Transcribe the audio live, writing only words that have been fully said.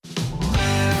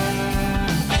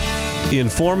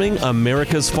Informing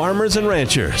America's farmers and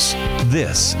ranchers.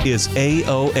 This is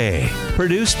AOA,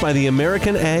 produced by the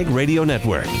American Ag Radio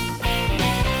Network.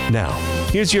 Now,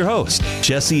 here's your host,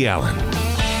 Jesse Allen.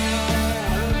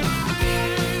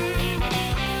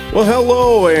 Well,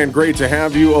 hello, and great to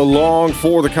have you along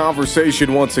for the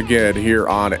conversation once again here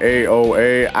on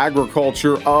AOA,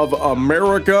 Agriculture of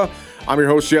America. I'm your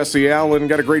host, Jesse Allen.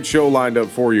 Got a great show lined up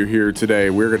for you here today.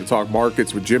 We're going to talk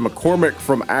markets with Jim McCormick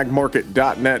from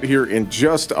agmarket.net here in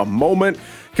just a moment.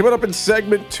 Coming up in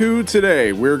segment 2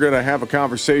 today, we're going to have a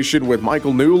conversation with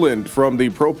Michael Newland from the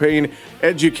Propane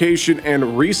Education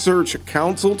and Research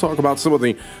Council, talk about some of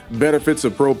the benefits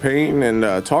of propane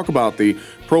and talk about the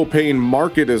propane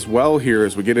market as well here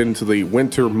as we get into the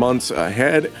winter months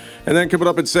ahead. And then coming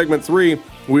up in segment 3,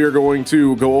 we are going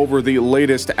to go over the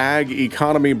latest Ag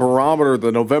Economy Barometer,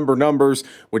 the November numbers,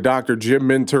 with Dr. Jim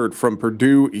Mintert from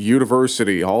Purdue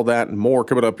University. All that and more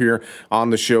coming up here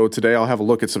on the show today. I'll have a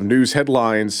look at some news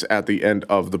headlines at the end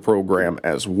of the program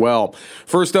as well.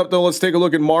 First up, though, let's take a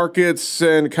look at markets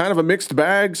and kind of a mixed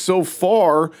bag so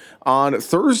far on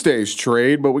Thursday's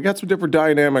trade, but we got some different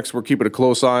dynamics we're keeping a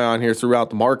close eye on here throughout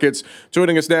the markets.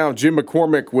 Joining us now, Jim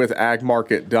McCormick with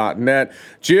agmarket.net.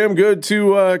 Jim, good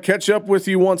to catch up with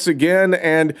you once again,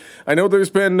 and I know there's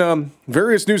been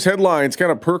various news headlines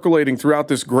kind of percolating throughout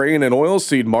this grain and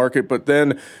oilseed market, but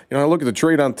then I look at the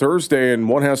trade on Thursday, and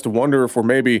one has to wonder if we're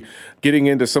maybe getting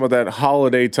into some of that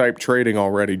holiday-type trading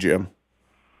already, Jim.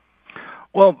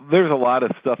 Well, there's a lot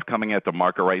of stuff coming at the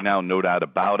market right now, no doubt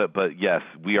about it. But yes,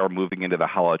 we are moving into the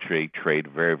holiday trade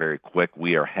very, very quick.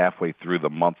 We are halfway through the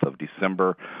month of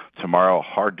December. Tomorrow,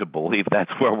 hard to believe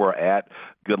that's where we're at.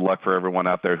 Good luck for everyone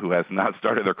out there who has not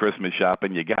started their Christmas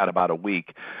shopping. You got about a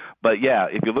week. But yeah,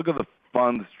 if you look at the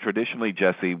funds traditionally,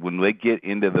 Jesse, when they get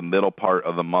into the middle part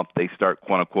of the month, they start,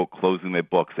 quote unquote, closing their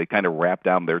books. They kind of wrap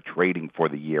down their trading for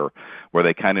the year where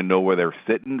they kind of know where they're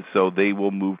sitting. So they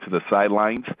will move to the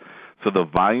sidelines. So the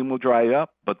volume will dry up,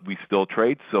 but we still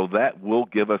trade. So that will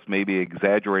give us maybe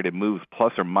exaggerated moves,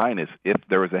 plus or minus, if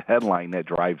there is a headline that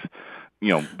drives,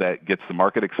 that gets the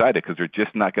market excited, because they're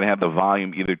just not going to have the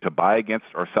volume either to buy against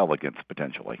or sell against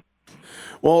potentially.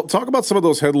 Well, talk about some of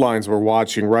those headlines we're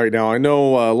watching right now. I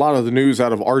know a lot of the news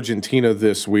out of Argentina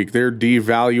this week, their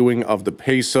devaluing of the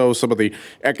peso, some of the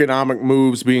economic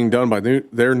moves being done by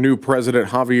their new president,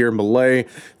 Javier Milei.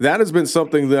 That has been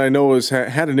something that I know has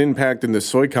had an impact in the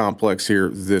soy complex here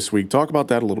this week. Talk about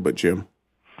that a little bit, Jim.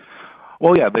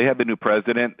 Well, yeah, they have the new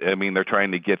president. I mean, they're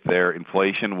trying to get their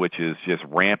inflation, which is just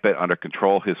rampant, under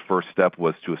control. His first step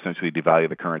was to essentially devalue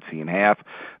the currency in half.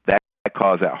 That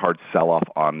caused that hard sell-off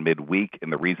on midweek,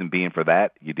 and the reason being for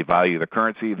that, you devalue the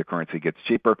currency gets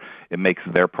cheaper, it makes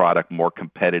their product more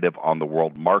competitive on the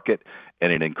world market,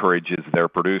 and it encourages their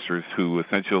producers who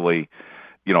essentially,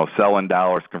 sell in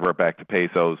dollars, convert back to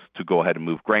pesos to go ahead and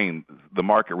move grain. The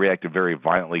market reacted very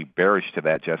violently bearish to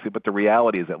that, Jesse, but the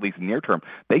reality is, at least near term,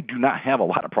 they do not have a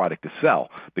lot of product to sell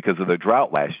because of the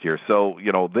drought last year. So,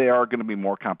 they are going to be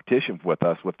more competition with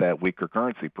us with that weaker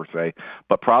currency per se,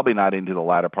 but probably not into the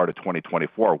latter part of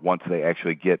 2024 once they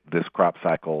actually get this crop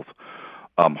cycle's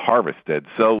harvested.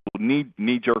 So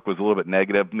knee-jerk was a little bit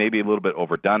negative, maybe a little bit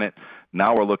overdone it.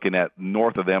 Now we're looking at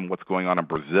north of them, what's going on in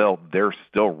Brazil. They're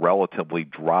still relatively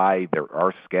dry. There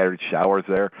are scattered showers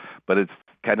there, but it's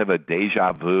kind of a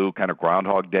deja vu, kind of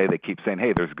Groundhog Day. They keep saying,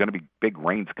 hey, there's going to be big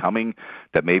rains coming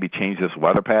that maybe change this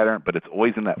weather pattern, but it's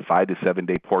always in that 5 to 7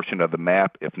 day portion of the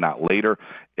map, if not later,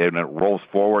 and it rolls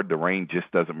forward. The rain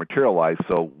just doesn't materialize.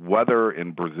 So weather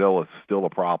in Brazil is still a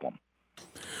problem.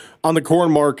 On the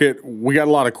corn market, we got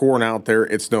a lot of corn out there.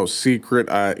 It's no secret.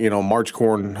 March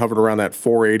corn hovered around that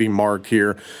 480 mark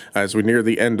here as we near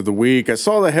the end of the week. I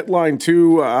saw the headline,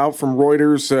 too, out from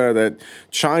Reuters that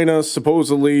China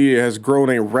supposedly has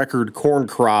grown a record corn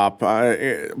crop.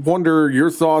 I wonder your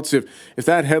thoughts if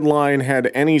that headline had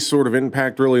any sort of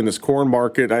impact really in this corn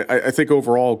market. I think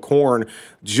overall corn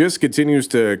just continues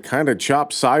to kind of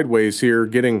chop sideways here,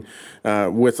 getting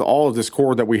with all of this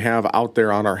corn that we have out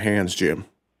there on our hands, Jim.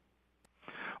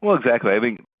 Well, exactly. I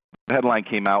think the headline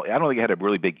came out. I don't think it had a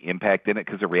really big impact in it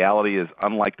because the reality is,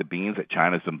 unlike the beans that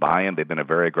China's been buying, they've been a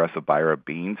very aggressive buyer of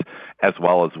beans as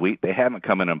well as wheat. They haven't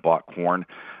come in and bought corn.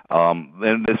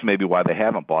 And this may be why they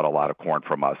haven't bought a lot of corn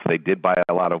from us. They did buy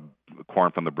a lot of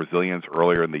corn from the Brazilians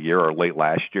earlier in the year or late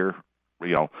last year.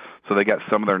 So they got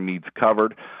some of their needs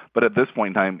covered. But at this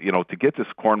point in time, to get this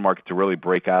corn market to really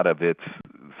break out of its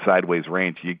sideways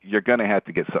range, you're going to have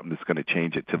to get something that's going to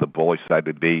change it to the bullish side,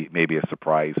 to be maybe a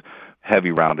surprise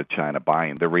heavy round of China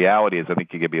buying. The reality is, I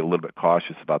think you got to be a little bit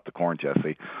cautious about the corn,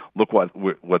 Jesse. Look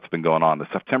what's been going on. The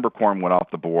September corn went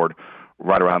off the board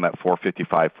right around that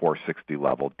 455, 460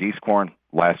 level. Dees corn,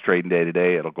 last trading day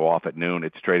today, it'll go off at noon.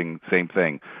 It's trading same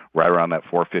thing, right around that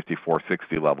 450,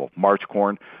 460 level. March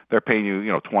corn, they're paying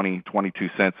you, 20, 22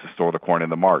 cents to store the corn in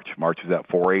the March. March is at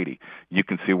 480. You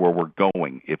can see where we're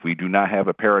going. If we do not have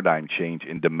a paradigm change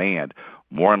in demand,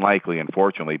 more than likely,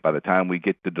 unfortunately, by the time we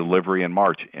get the delivery in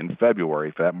March, in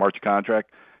February, for that March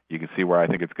contract, you can see where I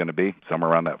think it's going to be,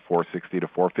 somewhere around that 460 to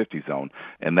 450 zone.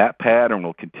 And that pattern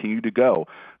will continue to go.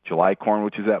 July corn,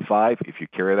 which is at 5, if you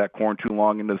carry that corn too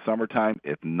long into the summertime,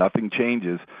 if nothing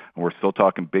changes, and we're still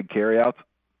talking big carryouts,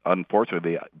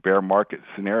 unfortunately, the bear market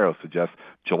scenario suggests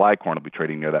July corn will be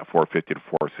trading near that 450 to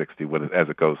 460 as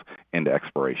it goes into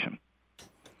expiration.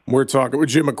 We're talking with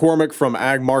Jim McCormick from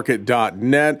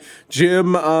agmarket.net.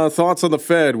 Jim, thoughts on the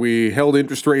Fed? We held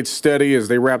interest rates steady as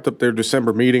they wrapped up their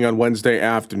December meeting on Wednesday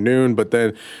afternoon, but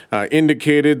then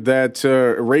indicated that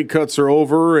rate cuts are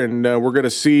over and we're going to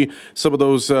see some of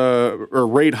those, or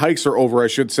rate hikes are over, I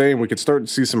should say, and we could start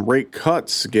to see some rate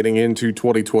cuts getting into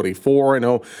 2024. I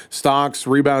know stocks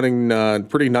rebounding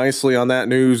pretty nicely on that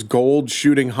news, gold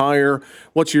shooting higher.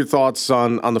 What's your thoughts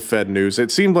on the Fed news? It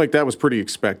seemed like that was pretty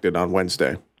expected on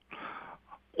Wednesday.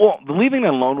 Well, the leaving it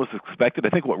alone was expected. I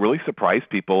think what really surprised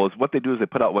people is what they do is they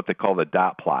put out what they call the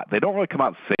dot plot. They don't really come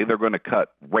out and say they're going to cut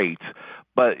rates,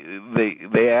 but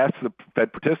they ask the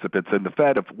Fed participants and the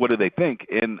Fed of what do they think.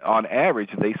 And on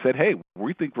average, they said, hey,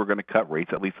 we think we're going to cut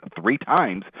rates at least 3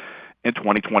 times in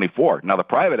 2024. Now, the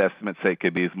private estimates say it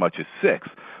could be as much as 6.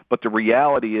 But the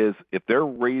reality is if they're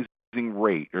raising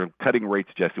rate or cutting rates,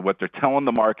 Jesse, what they're telling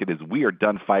the market is we are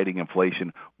done fighting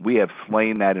inflation. We have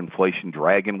slain that inflation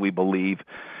dragon, we believe.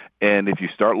 And if you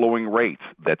start lowering rates,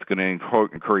 that's going to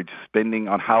encourage spending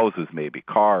on houses, maybe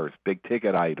cars, big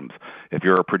ticket items. If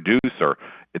you're a producer,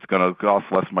 it's going to cost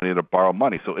less money to borrow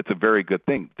money. So it's a very good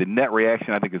thing. The net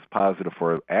reaction, I think, is positive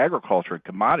for agriculture and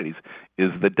commodities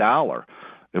is the dollar.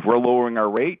 If we're lowering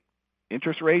our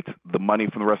interest rates, the money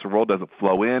from the rest of the world doesn't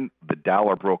flow in. The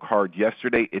dollar broke hard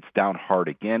yesterday. It's down hard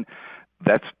again.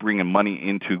 That's bringing money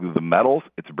into the metals.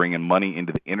 It's bringing money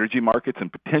into the energy markets,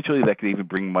 and potentially that could even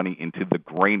bring money into the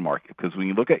grain market. Because when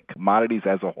you look at commodities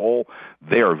as a whole,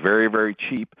 they are very, very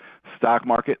cheap. Stock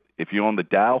market, if you own the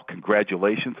Dow,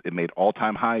 congratulations. It made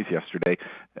all-time highs yesterday.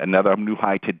 Another new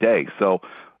high today. So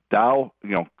Dow,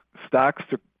 stocks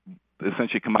are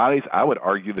essentially commodities. I would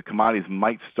argue the commodities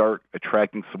might start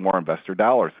attracting some more investor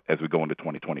dollars as we go into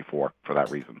 2024 for that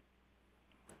reason.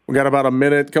 We got about a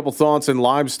minute. Couple thoughts in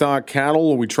livestock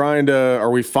cattle. Are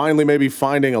we finally maybe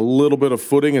finding a little bit of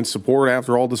footing and support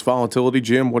after all this volatility?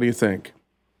 Jim, what do you think?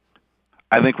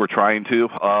 I think we're trying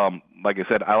to. Like I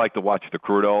said, I like to watch the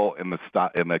crude oil in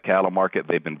the cattle market.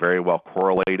 They've been very well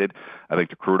correlated. I think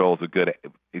the crude oil is a good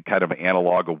kind of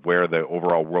analog of where the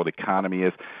overall world economy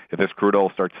is. If this crude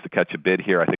oil starts to catch a bid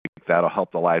here, I think that'll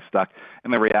help the livestock.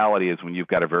 And the reality is when you've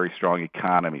got a very strong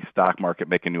economy, stock market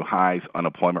making new highs,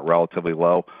 unemployment relatively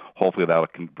low, hopefully that'll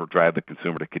drive the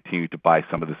consumer to continue to buy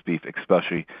some of this beef,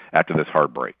 especially after this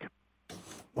hard break.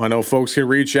 I know folks can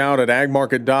reach out at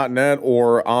agmarket.net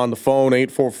or on the phone,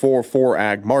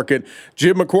 844-4AGMARKET.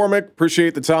 Jim McCormick,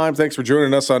 appreciate the time. Thanks for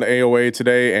joining us on AOA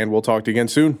today, and we'll talk to you again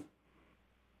soon.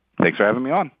 Thanks for having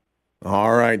me on.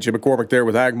 All right, Jim McCormick there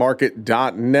with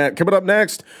agmarket.net. Coming up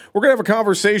next, we're going to have a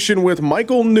conversation with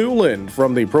Michael Newland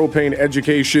from the Propane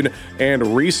Education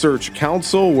and Research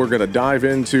Council. We're going to dive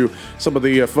into some of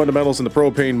the fundamentals in the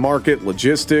propane market,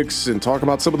 logistics, and talk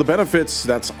about some of the benefits.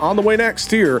 That's on the way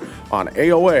next here on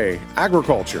AOA,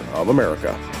 Agriculture of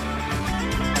America.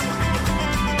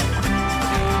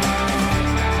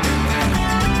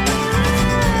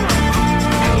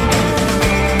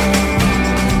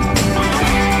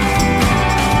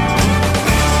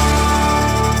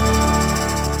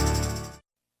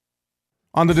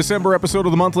 On the December episode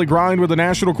of the Monthly Grind with the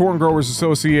National Corn Growers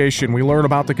Association, we learn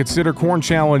about the Consider Corn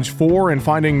Challenge 4 and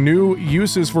finding new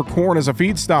uses for corn as a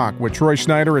feedstock with Troy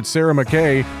Schneider and Sarah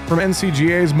McKay from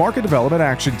NCGA's Market Development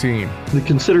Action Team. The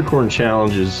Consider Corn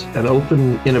Challenge is an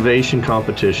open innovation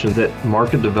competition that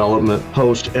Market Development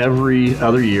hosts every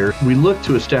other year. We look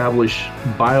to establish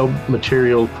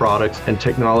biomaterial products and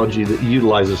technology that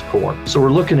utilizes corn. So we're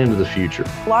looking into the future.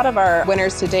 A lot of our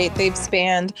winners to date, they've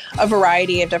spanned a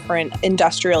variety of different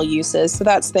industrial uses. So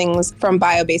that's things from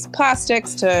bio-based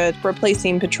plastics to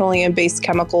replacing petroleum-based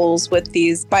chemicals with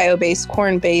these bio-based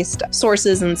corn-based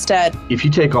sources instead. If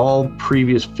you take all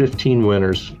previous 15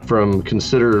 winners from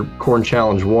Consider Corn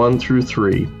Challenge 1 through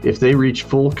 3, if they reach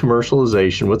full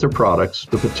commercialization with their products,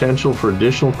 the potential for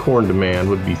additional corn demand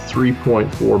would be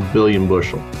 3.4 billion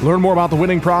bushel. Learn more about the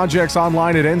winning projects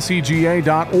online at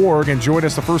ncga.org and join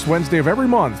us the first Wednesday of every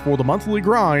month for the Monthly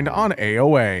Grind on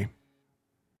AOA.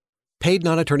 Paid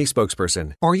non-attorney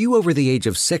spokesperson. Are you over the age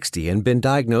of 60 and been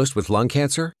diagnosed with lung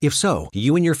cancer? If so,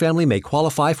 you and your family may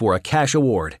qualify for a cash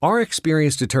award. Our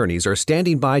experienced attorneys are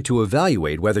standing by to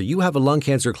evaluate whether you have a lung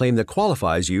cancer claim that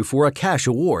qualifies you for a cash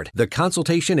award. The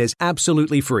consultation is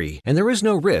absolutely free, and there is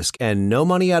no risk and no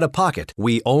money out of pocket.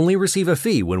 We only receive a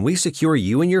fee when we secure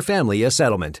you and your family a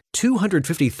settlement.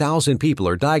 250,000 people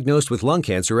are diagnosed with lung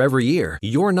cancer every year.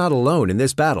 You're not alone in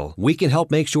this battle. We can help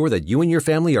make sure that you and your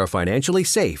family are financially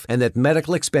safe and that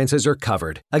medical expenses are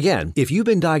covered. Again, if you've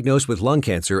been diagnosed with lung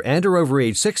cancer and are over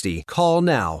age 60, call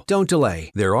now. Don't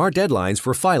delay. There are deadlines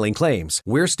for filing claims.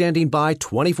 We're standing by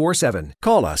 24/7.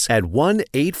 Call us at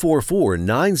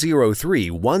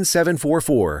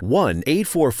 1-844-903-1744.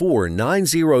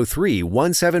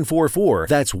 1-844-903-1744.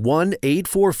 That's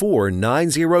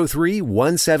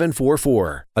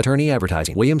 1-844-903-1744. Attorney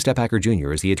advertising. William Stephacker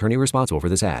Jr. is the attorney responsible for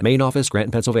this ad. Main office,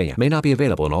 Granton, Pennsylvania. May not be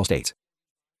available in all states.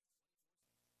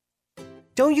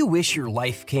 Don't you wish your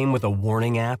life came with a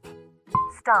warning app?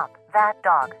 Stop. That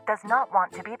dog does not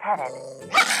want to be petted.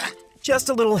 Just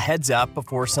a little heads up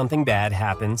before something bad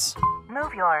happens.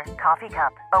 Move your coffee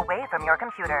cup away from your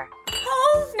computer.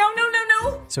 Oh,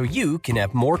 no. So you can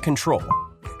have more control.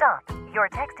 Stop. You're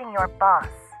texting your boss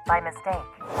by mistake.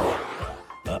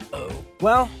 Uh-oh.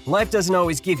 Well, life doesn't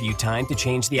always give you time to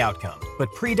change the outcome,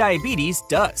 but prediabetes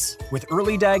does. With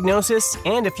early diagnosis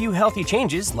and a few healthy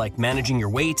changes like managing your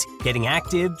weight, getting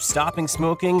active, stopping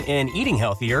smoking, and eating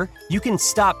healthier, you can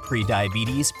stop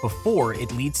prediabetes before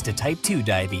it leads to type 2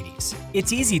 diabetes.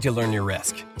 It's easy to learn your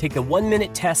risk. Take the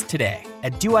 1-minute test today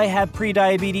at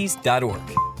doihaveprediabetes.org.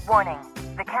 Warning.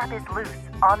 The cap is loose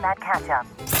on that ketchup.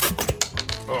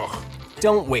 Ugh.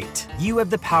 Don't wait. You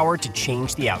have the power to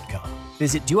change the outcome.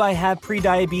 Visit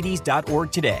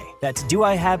doihaveprediabetes.org today. That's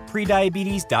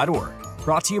doihaveprediabetes.org.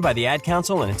 Brought to you by the Ad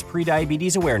Council and its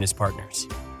prediabetes awareness partners.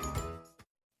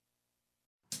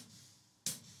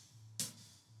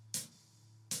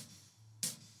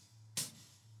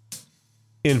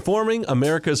 Informing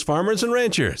America's farmers and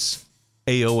ranchers.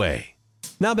 AOA.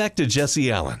 Now back to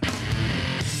Jesse Allen.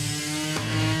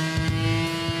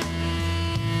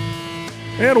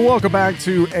 And welcome back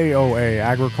to AOA,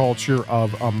 Agriculture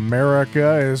of America,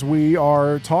 as we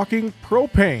are talking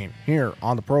propane here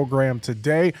on the program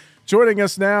today. Joining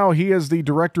us now, he is the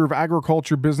Director of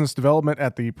Agriculture Business Development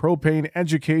at the Propane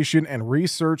Education and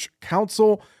Research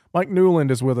Council. Mike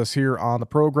Newland is with us here on the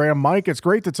program. Mike, it's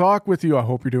great to talk with you. I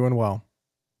hope you're doing well.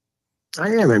 I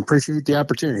am, and appreciate the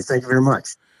opportunity. Thank you very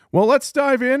much. Well, let's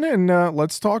dive in and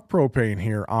let's talk propane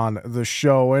here on the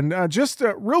show. And just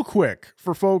real quick,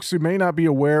 for folks who may not be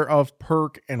aware of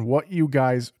PERC and what you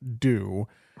guys do,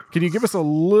 can you give us a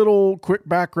little quick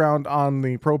background on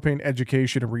the Propane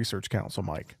Education and Research Council,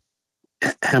 Mike?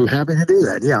 I'm happy to do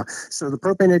that, yeah. So the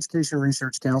Propane Education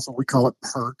Research Council, we call it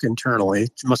PERC internally.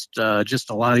 It's just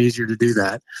a lot easier to do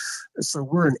that. So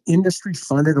we're an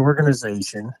industry-funded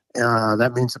organization.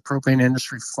 That means the propane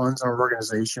industry funds our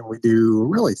organization. We do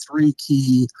really 3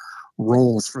 key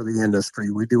roles for the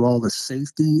industry. We do all the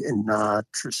safety and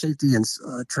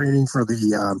training for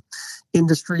the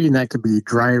industry, and that could be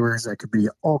drivers, that could be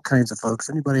all kinds of folks,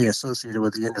 anybody associated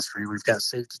with the industry. We've got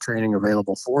safety training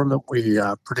available for them that we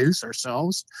produce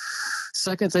ourselves.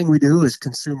 Second thing we do is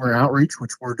consumer outreach,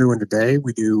 which we're doing today.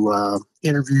 We do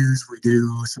interviews, we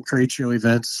do some trade show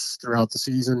events throughout the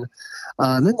season.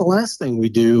 And then the last thing we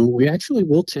do, we actually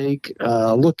will take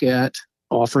a look at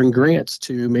offering grants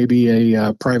to maybe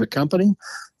a private company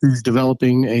who's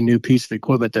developing a new piece of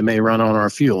equipment that may run on our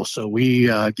fuel. So we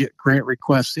get grant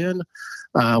requests in,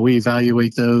 we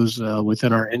evaluate those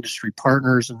within our industry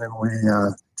partners, and then we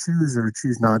choose or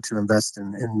choose not to invest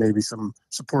in maybe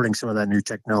supporting some of that new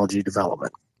technology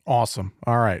development. Awesome.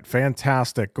 All right.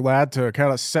 Fantastic. Glad to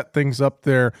kind of set things up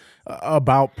there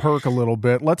about PERC a little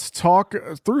bit. Let's talk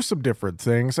through some different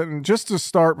things. And just to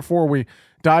start, before we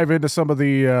dive into some of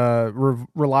the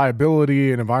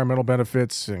reliability and environmental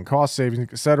benefits and cost savings,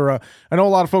 et cetera, I know a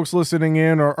lot of folks listening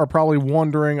in are probably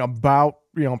wondering about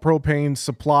propane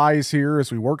supplies here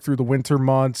as we work through the winter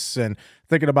months and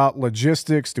thinking about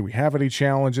logistics. Do we have any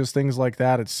challenges, things like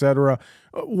that, et cetera?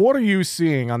 What are you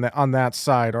seeing on that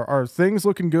side? Are things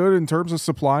looking good in terms of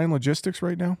supply and logistics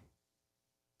right now?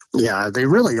 Yeah, they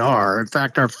really are. In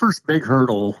fact, our first big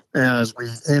hurdle as we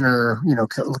enter,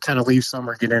 kind of leave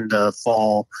summer, get into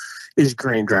fall, is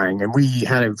grain drying. And we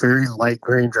had a very light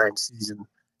grain drying season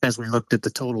as we looked at the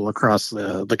total across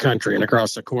the country and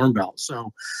across the Corn Belt.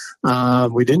 So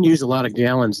we didn't use a lot of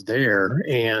gallons there,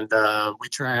 and we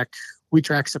track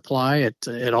supply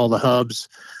at all the hubs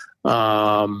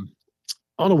on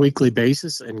a weekly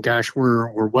basis. And gosh,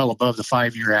 we're well above the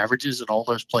 5-year averages at all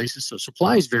those places. So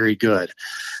supply is very good.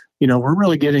 we're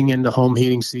really getting into home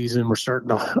heating season. We're starting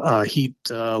to heat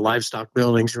livestock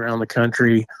buildings around the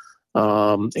country.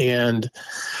 And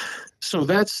so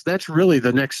that's really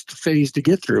the next phase to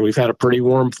get through. We've had a pretty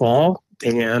warm fall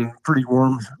and pretty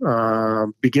warm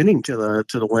beginning to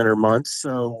the winter months.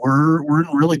 So we're in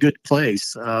a really good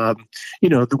place.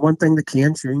 The one thing that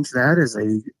can change that is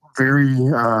a very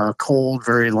cold,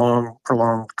 very long,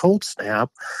 prolonged cold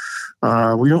snap.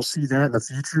 We don't see that in the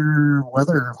future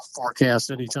weather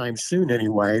forecast anytime soon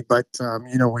anyway. But,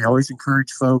 we always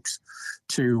encourage folks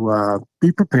to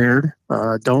be prepared.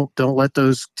 Don't let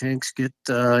those tanks get,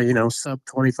 sub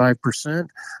 25%.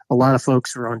 A lot of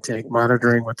folks are on tank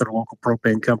monitoring with their local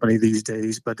propane company these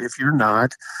days. But if you're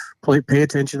not, pay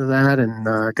attention to that. And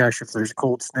if there's a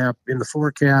cold snap in the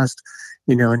forecast,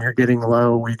 and you're getting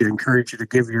low, we'd encourage you to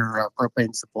give your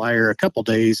propane supplier a couple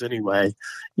days anyway,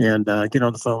 and get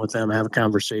on the phone with them, have a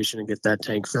conversation, and get that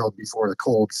tank filled before the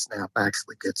cold snap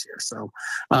actually gets here. So,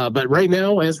 but right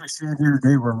now, as we stand here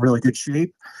today, we're in really good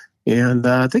shape. And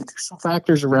I think there's some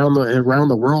factors around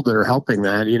the world that are helping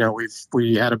that.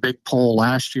 We had a big poll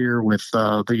last year with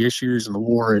the issues and the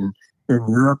war in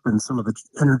Europe and some of the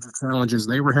energy challenges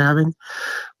they were having.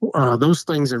 Those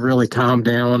things have really calmed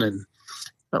down, and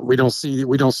we don't see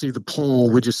the pull.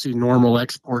 We just see normal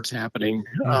exports happening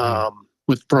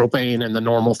with propane and the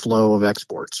normal flow of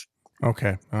exports.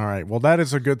 Okay. All right. Well, that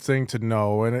is a good thing to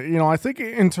know. And, I think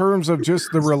in terms of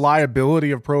just the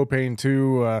reliability of propane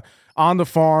too, on the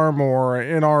farm or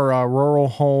in our rural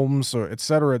homes, or et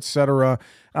cetera,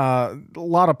 a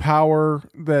lot of power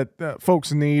that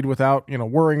folks need without,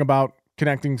 worrying about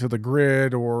connecting to the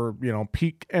grid or,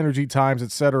 peak energy times,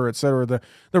 et cetera, the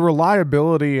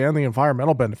reliability and the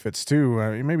environmental benefits too.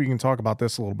 Maybe you can talk about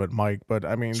this a little bit, Mike, but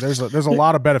there's a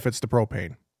lot of benefits to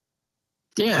propane.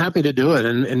 Yeah, happy to do it.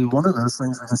 And one of those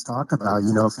things we just talked about,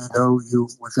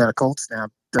 if we've got a cold snap,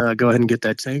 go ahead and get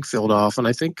that tank filled off. And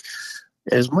I think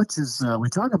as much as we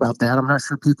talk about that, I'm not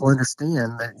sure people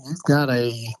understand that you've got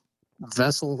a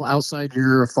vessel outside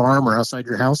your farm or outside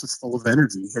your house that's full of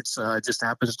energy. It just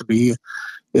happens to be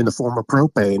in the form of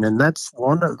propane, and that's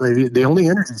one of the only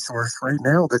energy source right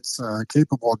now that's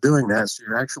capable of doing that. So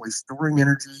you're actually storing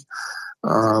energy,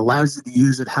 allows you to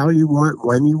use it how you want,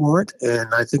 when you want,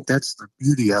 and I think that's the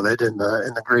beauty of it and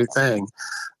the great thing.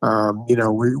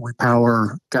 We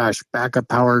power, backup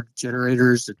power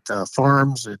generators at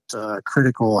farms, at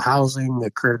critical housing,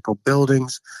 at critical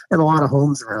buildings, and a lot of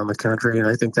homes around the country. And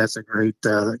I think that's a great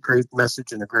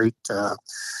message and a great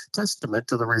testament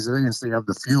to the resiliency of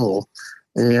the fuel.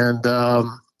 And,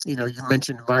 you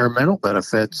mentioned environmental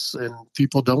benefits, and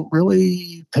people don't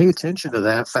really pay attention to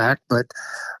that fact. But,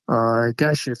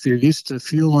 if you're used to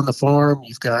fuel on the farm,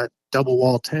 you've got double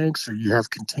wall tanks or you have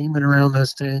containment around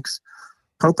those tanks.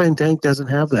 Propane tank doesn't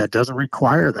have that, doesn't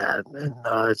require that. And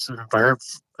it's an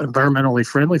environmentally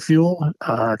friendly fuel,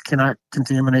 cannot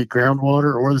contaminate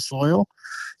groundwater or the soil.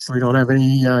 So we don't have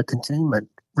any containment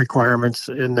requirements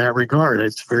in that regard.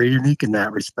 It's very unique in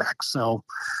that respect. So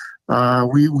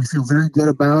we feel very good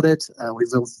about it. We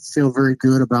feel very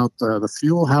good about the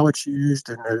fuel, how it's used,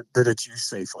 and that it's used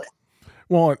safely.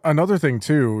 Well, another thing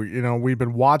too, we've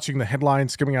been watching the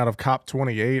headlines coming out of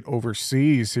COP28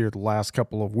 overseas here the last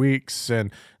couple of weeks,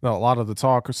 and a lot of the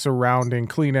talk surrounding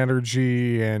clean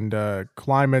energy and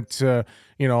climate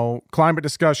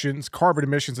discussions, carbon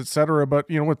emissions, et cetera. But,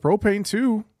 with propane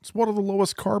too, it's one of the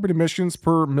lowest carbon emissions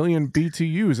per million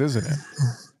BTUs, isn't it?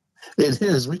 It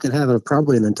is. We could have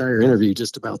probably an entire interview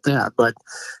just about that, but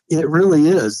it really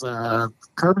is.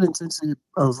 Carbon intensity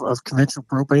of conventional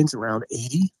propane is around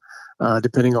 80.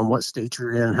 Depending on what state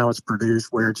you're in, how it's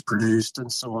produced, where it's produced,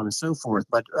 and so on and so forth.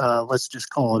 But let's just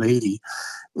call it 80.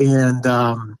 And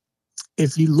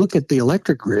if you look at the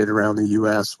electric grid around the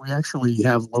U.S., we actually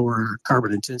have lower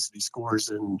carbon intensity scores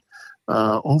in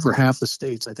over half the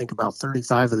states. I think about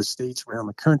 35 of the states around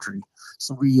the country.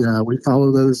 So we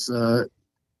follow those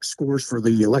scores for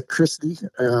the electricity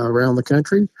around the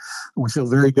country. We feel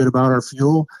very good about our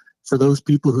fuel. For those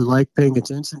people who like paying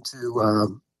attention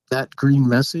to that green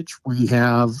message, we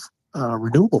have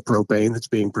renewable propane that's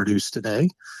being produced today.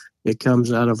 It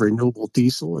comes out of renewable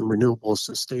diesel and renewable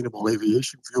sustainable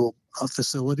aviation fuel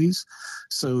facilities.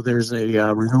 So there's a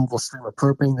renewable stream of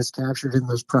propane that's captured in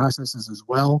those processes as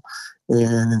well.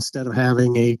 And instead of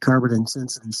having a carbon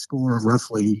intensity score of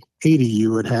roughly 80,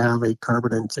 you would have a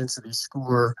carbon intensity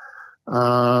score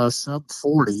sub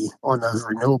 40 on those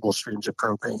renewable streams of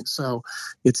propane. So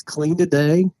it's clean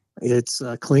today. It's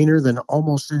cleaner than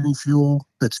almost any fuel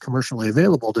that's commercially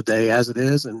available today as it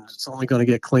is, and it's only going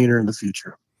to get cleaner in the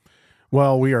future.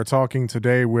 Well, we are talking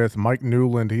today with Mike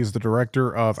Newland. He's the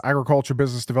Director of Agriculture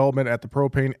Business Development at the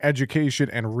Propane Education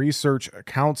and Research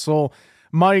Council.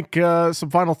 Mike, some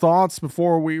final thoughts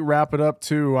before we wrap it up,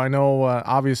 too. I know,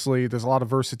 obviously, there's a lot of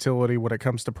versatility when it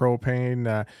comes to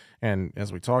propane. And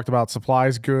as we talked about, supply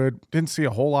is good. Didn't see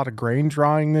a whole lot of grain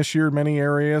drying this year in many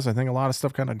areas. I think a lot of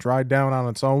stuff kind of dried down on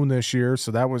its own this year.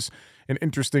 So that was an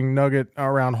interesting nugget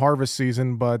around harvest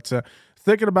season. But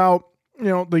thinking about,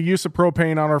 the use of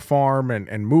propane on our farm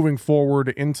and moving forward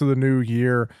into the new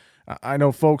year, I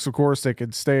know folks, of course, they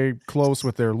could stay close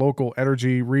with their local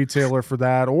energy retailer for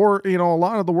that. Or, a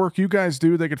lot of the work you guys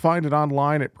do, they could find it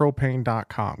online at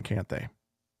propane.com, can't they?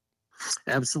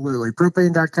 Absolutely.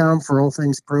 Propane.com for all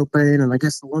things propane. And I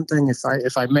guess the one thing,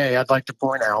 if I may, I'd like to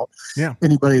point out,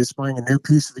 anybody that's buying a new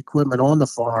piece of equipment on the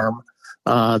farm,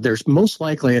 there's most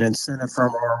likely an incentive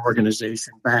from our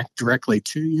organization back directly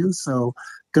to you. So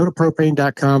go to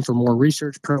propane.com for more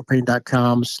research,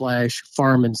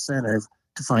 propane.com/farm incentive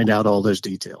to find out all those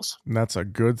details. And that's a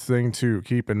good thing to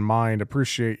keep in mind.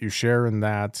 Appreciate you sharing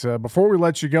that. Before we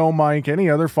let you go, Mike, any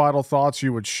other final thoughts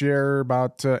you would share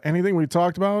about anything we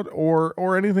talked about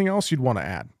or anything else you'd want to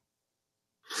add?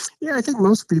 Yeah, I think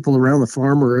most people around the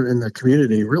farm or in the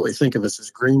community really think of us as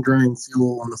grain drying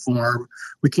fuel on the farm.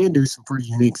 We can do some pretty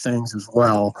unique things as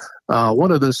well.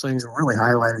 One of those things we're really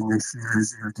highlighting this year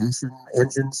is irrigation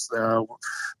engines.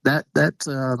 That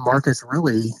market's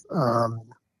really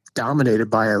dominated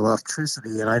by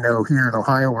electricity. And I know here in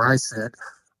Ohio where I sit,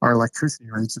 our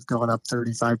electricity rates have gone up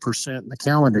 35% in the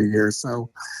calendar year. So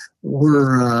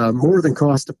we're more than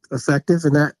cost effective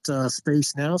in that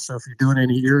space now. So if you're doing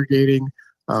any irrigating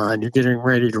and you're getting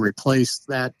ready to replace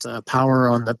that power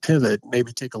on the pivot,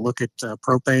 maybe take a look at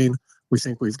propane. We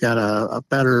think we've got a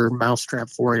better mousetrap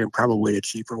for you and probably a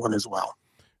cheaper one as well.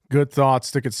 Good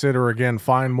thoughts to consider. Again,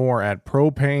 find more at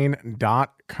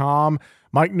propane.com.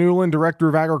 Mike Newland, Director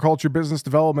of Agriculture Business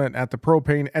Development at the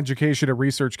Propane Education and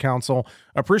Research Council.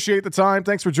 Appreciate the time.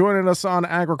 Thanks for joining us on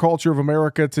Agriculture of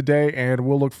America today, and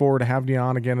we'll look forward to having you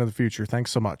on again in the future.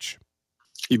 Thanks so much.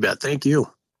 You bet. Thank you.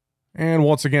 And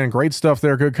once again, great stuff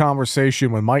there. Good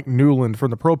conversation with Mike Newland from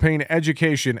the Propane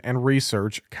Education and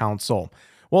Research Council.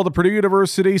 Well, the Purdue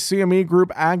University CME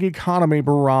Group Ag Economy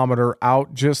Barometer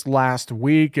out just last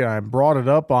week. I brought it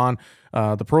up on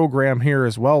the program here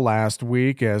as well last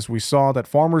week as we saw that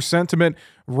farmer sentiment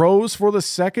rose for the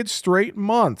second straight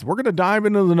month. We're going to dive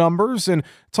into the numbers and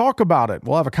talk about it.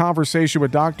 We'll have a conversation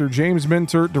with Dr. James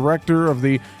Mintert, Director of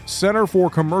the Center for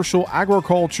Commercial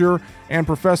Agriculture and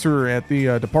Professor at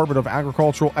the Department of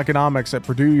Agricultural Economics at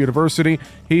Purdue University.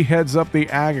 He heads up the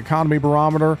Ag Economy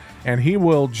Barometer, and he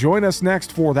will join us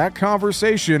next for that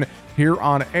conversation here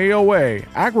on AOA,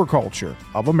 Agriculture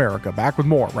of America. Back with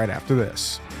more right after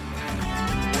this.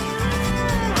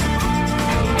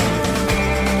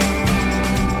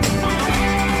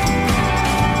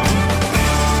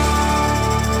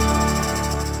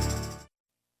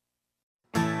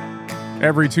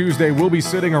 Every Tuesday, we'll be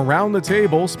sitting around the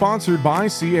table, sponsored by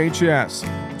CHS.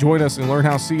 Join us and learn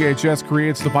how CHS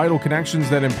creates the vital connections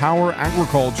that empower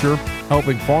agriculture,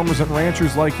 helping farmers and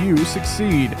ranchers like you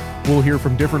succeed. We'll hear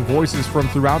from different voices from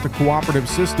throughout the cooperative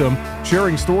system,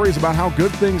 sharing stories about how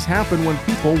good things happen when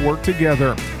people work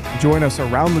together. Join us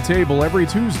around the table every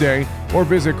Tuesday or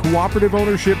visit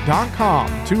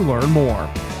cooperativeownership.com to learn more.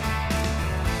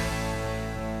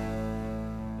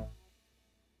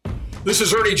 This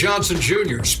is Ernie Johnson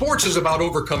Jr. Sports is about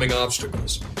overcoming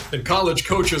obstacles, and college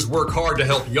coaches work hard to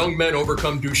help young men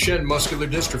overcome Duchenne muscular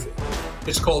dystrophy.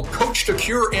 It's called Coach to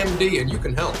Cure MD, and you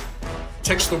can help.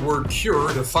 Text the word CURE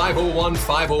to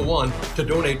 501-501 to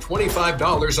donate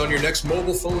 $25 on your next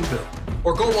mobile phone bill,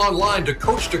 or go online to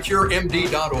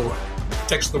coachtocuremd.org.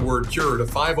 Text the word CURE to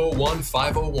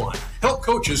 501-501. Help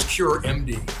coaches cure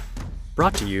MD.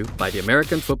 Brought to you by the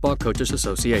American Football Coaches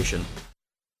Association.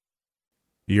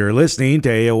 You're listening to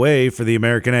AOA for the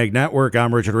American Ag Network.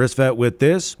 I'm Richard Risvet with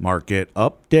this market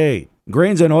update.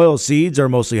 Grains and oil seeds are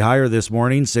mostly higher this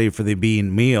morning, save for the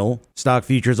bean meal. Stock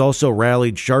futures also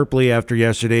rallied sharply after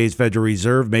yesterday's Federal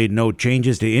Reserve made no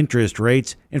changes to interest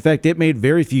rates. In fact, it made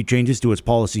very few changes to its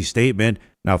policy statement.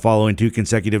 Now, following two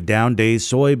consecutive down days,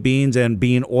 soybeans and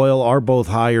bean oil are both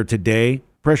higher today.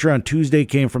 Pressure on Tuesday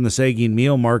came from the sagging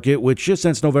meal market, which just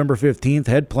since November 15th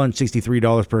had plunged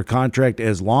 $63 per contract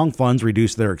as long funds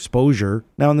reduced their exposure.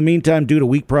 Now, in the meantime, due to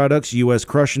weak products, U.S.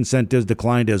 crush incentives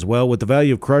declined as well, with the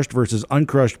value of crushed versus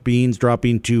uncrushed beans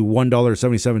dropping to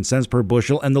 $1.77 per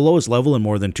bushel and the lowest level in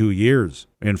more than 2 years.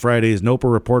 In Friday's NOPA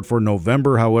report for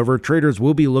November, however, traders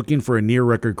will be looking for a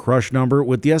near-record crush number,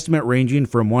 with the estimate ranging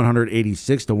from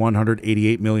 186 to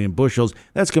 188 million bushels.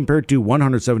 That's compared to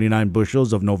 179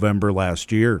 bushels of November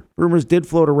last year. Rumors did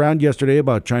float around yesterday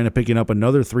about China picking up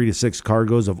another 3 to 6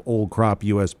 cargoes of old crop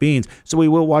U.S. beans, so we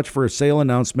will watch for a sale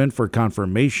announcement for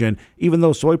confirmation. Even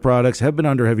though soy products have been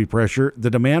under heavy pressure, the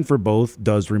demand for both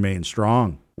does remain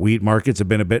strong. Wheat markets have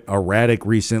been a bit erratic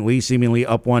recently, seemingly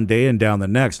up one day and down the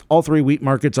next. All three wheat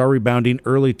markets are rebounding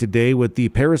early today, with the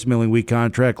Paris milling wheat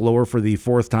contract lower for the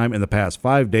fourth time in the past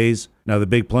 5 days. Now, the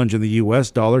big plunge in the U.S.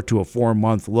 dollar to a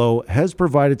 4-month low has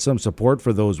provided some support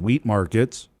for those wheat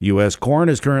markets. U.S. corn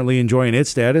is currently enjoying its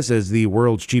status as the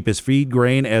world's cheapest feed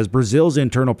grain, as Brazil's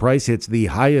internal price hits the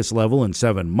highest level in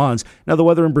 7 months. Now, the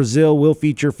weather in Brazil will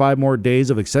feature 5 more days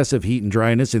of excessive heat and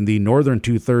dryness in the northern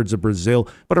two-thirds of Brazil,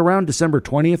 but around December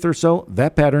 20th or so,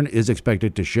 that pattern is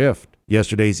expected to shift.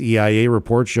 Yesterday's EIA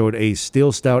report showed a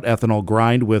still stout ethanol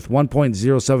grind with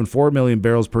 1.074 million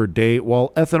barrels per day,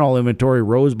 while ethanol inventory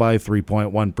rose by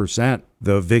 3.1%.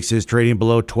 The VIX is trading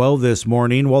below 12 this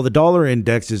morning, while the dollar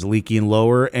index is leaking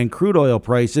lower and crude oil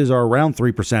prices are around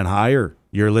 3% higher.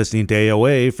 You're listening to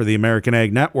AOA for the American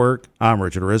Ag Network. I'm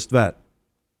Richard Ristvet.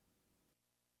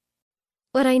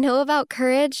 What I know about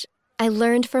courage, I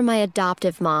learned from my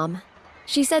adoptive mom.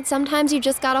 She said sometimes you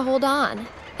just gotta hold on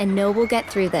and know we'll get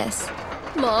through this.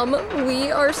 Mom, we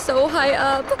are so high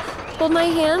up. Hold my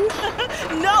hand.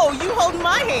 No, you hold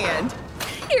my hand.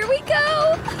 Here we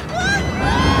go.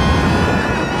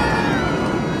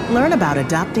 Learn about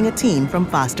adopting a teen from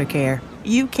foster care.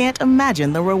 You can't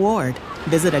imagine the reward.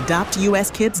 Visit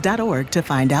adoptuskids.org to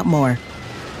find out more.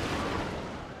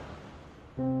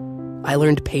 I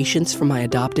learned patience from my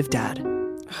adoptive dad.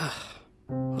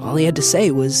 All he had to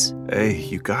say was, "Hey,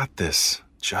 you got this.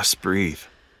 Just breathe."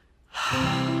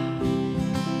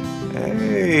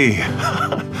 Hey,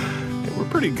 we're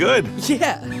pretty good.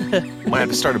 Yeah. Might have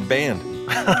to start a band.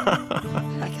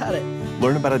 I got it.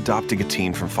 Learn about adopting a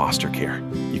teen from foster care.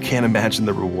 You can't imagine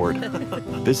the reward.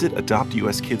 Visit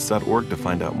adoptuskids.org to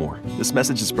find out more. This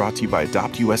message is brought to you by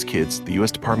Adopt US Kids, the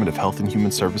U.S. Department of Health and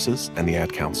Human Services, and the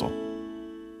Ad Council.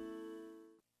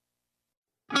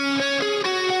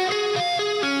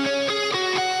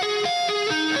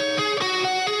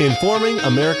 Informing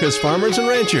America's farmers and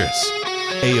ranchers.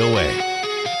 AOA.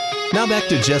 Now back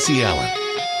to Jesse Allen.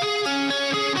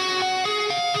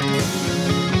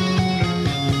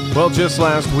 Well, just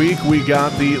last week, we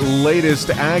got the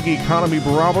latest Ag Economy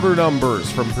Barometer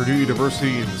numbers from Purdue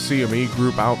University and the CME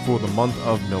Group out for the month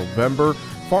of November.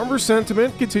 Farmer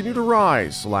sentiment continued to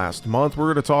rise last month.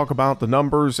 We're going to talk about the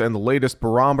numbers and the latest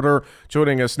barometer.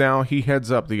 Joining us now, he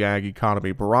heads up the Ag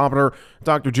Economy Barometer.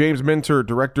 Dr. James Mintert,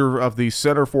 director of the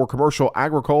Center for Commercial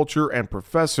Agriculture and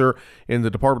professor in the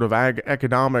Department of Ag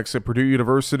Economics at Purdue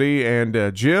University.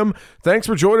 And Jim, thanks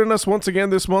for joining us once again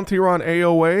this month here on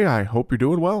AOA. I hope you're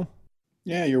doing well.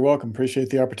 Yeah, you're welcome. Appreciate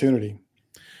the opportunity.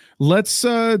 Let's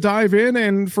dive in.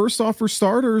 And first off, for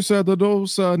starters,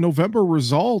 those November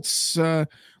results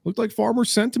looked like farmer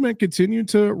sentiment continued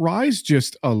to rise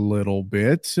just a little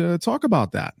bit. Talk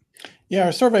about that. Yeah,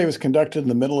 our survey was conducted in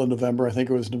the middle of November. I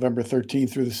think it was November 13th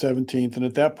through the 17th. And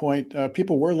at that point,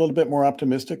 people were a little bit more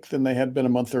optimistic than they had been a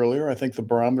month earlier. I think the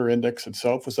barometer index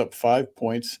itself was up 5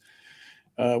 points,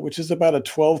 which is about a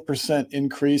 12%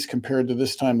 increase compared to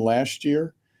this time last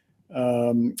year.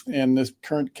 And this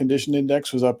current condition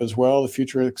index was up as well. The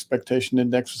future expectation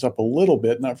index was up a little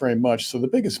bit, not very much. So the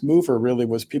biggest mover really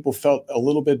was people felt a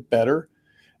little bit better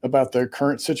about their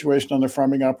current situation on their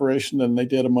farming operation than they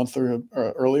did a month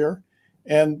earlier.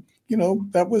 And, you know,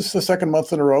 that was the second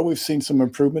month in a row we've seen some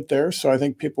improvement there. So I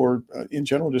think people are in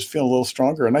general just feeling a little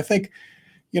stronger. And I think,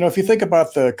 you know, if you think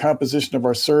about the composition of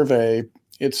our survey,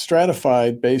 it's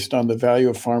stratified based on the value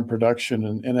of farm production.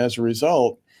 And as a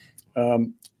result,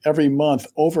 every month,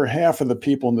 over half of the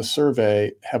people in the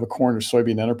survey have a corn or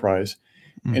soybean enterprise.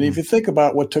 Mm-hmm. And if you think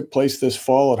about what took place this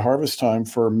fall at harvest time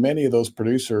for many of those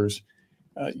producers,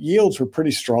 yields were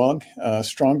pretty strong,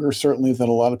 stronger certainly than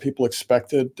a lot of people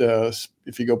expected.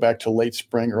 If you go back to late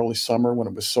spring, early summer when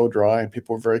it was so dry and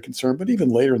people were very concerned, but even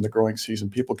later in the growing season,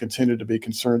 people continued to be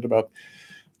concerned about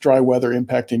dry weather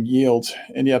impacting yields.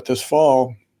 And yet this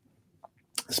fall,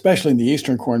 especially in the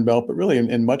Eastern Corn Belt, but really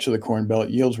in much of the Corn Belt,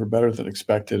 yields were better than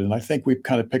expected. And I think we've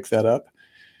kind of picked that up.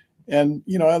 And,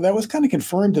 you know, that was kind of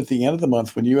confirmed at the end of the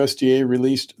month when USDA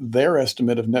released their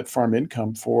estimate of net farm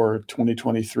income for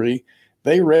 2023.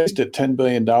 They raised it $10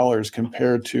 billion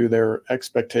compared to their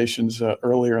expectations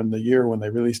earlier in the year when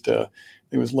they released, it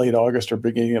was late August or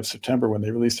beginning of September when they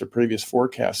released their previous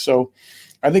forecast. So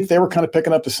I think they were kind of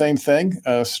picking up the same thing,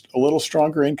 a little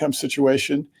stronger income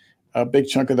situation. A big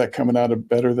chunk of that coming out of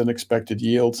better than expected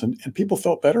yields, and people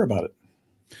felt better about it.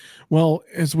 Well,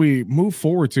 as we move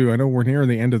forward to, I know we're near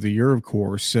the end of the year, of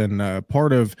course, and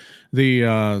part of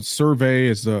the survey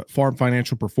is the Farm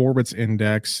Financial Performance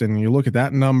Index, and you look at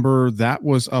that number, that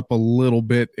was up a little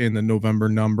bit in the November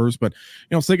numbers, but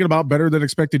thinking about better than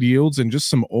expected yields and just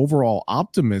some overall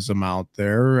optimism out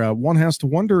there, one has to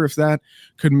wonder if that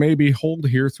could maybe hold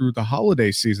here through the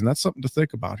holiday season. That's something to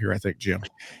think about here, I think, Jim.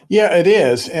 Yeah, it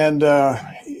is, and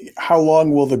how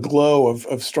long will the glow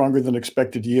of stronger than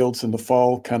expected yields in the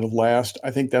fall kind of last? I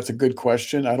think that's a good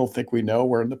question. I don't think we know.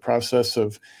 We're in the process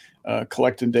of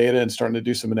collecting data and starting to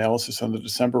do some analysis on the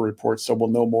December report, so we'll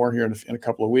know more here in a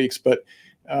couple of weeks. But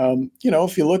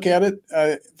if you look at it,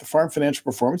 the Farm Financial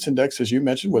Performance Index, as you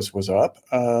mentioned, was up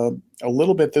a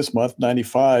little bit this month,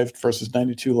 95 versus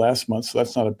 92 last month, so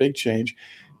that's not a big change.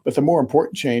 But the more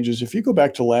important change is if you go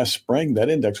back to last spring, that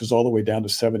index was all the way down to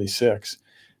 76.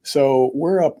 So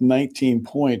we're up 19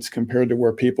 points compared to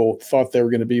where people thought they were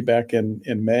going to be back in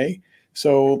May.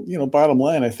 So, bottom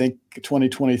line, I think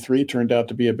 2023 turned out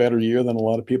to be a better year than a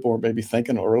lot of people were maybe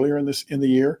thinking earlier in the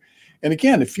year. And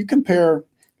again, if you compare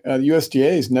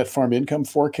USDA's net farm income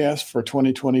forecast for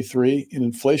 2023 in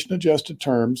inflation-adjusted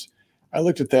terms, I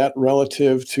looked at that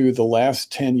relative to the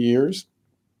last 10 years.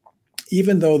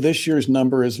 Even though this year's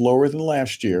number is lower than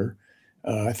last year,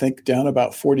 I think down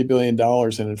about $40 billion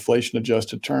in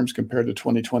inflation-adjusted terms compared to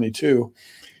 2022.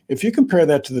 If you compare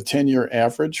that to the 10-year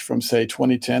average from, say,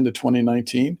 2010 to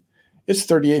 2019, it's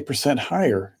 38%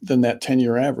 higher than that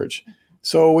 10-year average.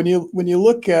 So when you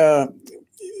look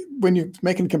when you're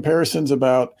making comparisons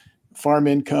about farm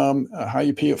income, how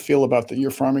you feel about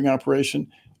your farming operation,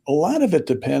 a lot of it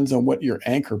depends on what your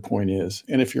anchor point is.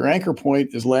 And if your anchor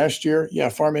point is last year,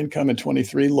 farm income in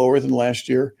 23 lower than last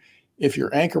year. If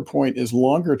your anchor point is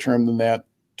longer term than that,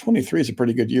 23 is a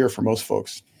pretty good year for most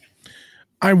folks.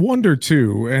 I wonder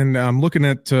too, and I'm looking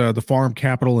at the Farm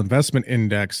Capital Investment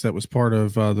Index that was part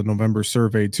of the November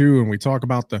survey too, and we talk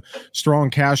about the strong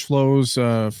cash flows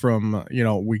from,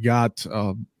 we got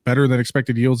better than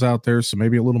expected yields out there, so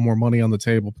maybe a little more money on the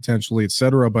table potentially, et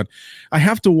cetera. But I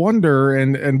have to wonder,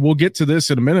 and we'll get to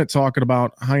this in a minute, talking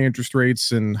about high interest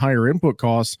rates and higher input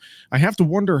costs. I have to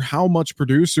wonder how much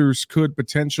producers could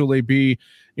potentially be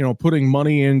putting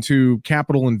money into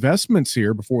capital investments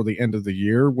here before the end of the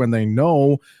year when they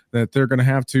know that they're going to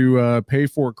have to pay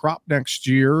for a crop next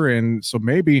year. And so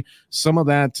maybe some of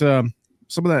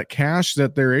that cash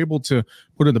that they're able to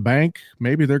put in the bank,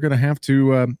 maybe they're going to have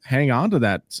to hang on to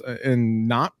that and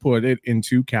not put it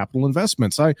into capital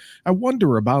investments. I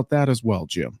wonder about that as well,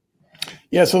 Jim.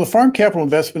 Yeah, so the Farm Capital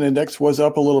Investment Index was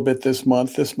up a little bit this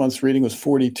month. This month's reading was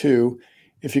 42.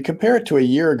 If you compare it to a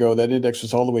year ago, that index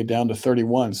was all the way down to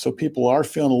 31. So people are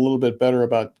feeling a little bit better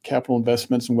about capital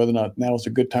investments and whether or not now is a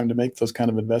good time to make those kind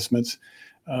of investments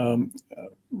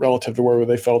relative to where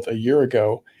they felt a year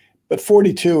ago. But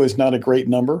 42 is not a great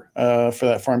number for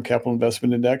that Farm Capital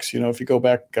Investment Index. If you go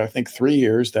back, I think 3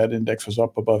 years, that index was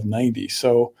up above 90.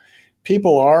 So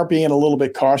people are being a little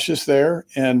bit cautious there.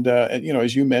 And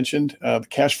as you mentioned, the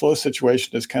cash flow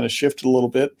situation has kind of shifted a little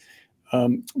bit.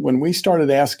 When we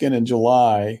started asking in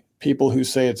July, people who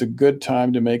say it's a good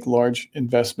time to make large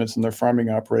investments in their farming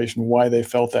operation, why they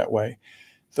felt that way.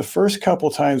 The first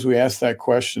couple times we asked that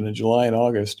question in July and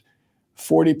August,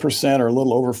 40% or a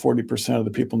little over 40% of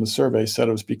the people in the survey said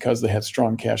it was because they had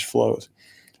strong cash flows.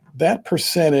 That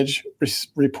percentage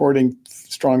reporting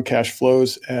strong cash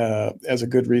flows as a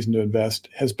good reason to invest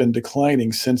has been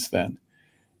declining since then.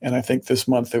 And I think this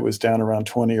month it was down around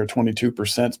 20 or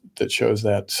 22% that shows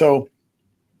that. So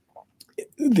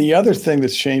the other thing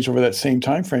that's changed over that same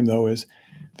time frame, though, is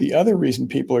the other reason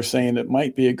people are saying it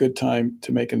might be a good time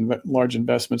to make large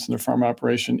investments in their farm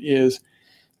operation is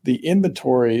the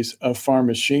inventories of farm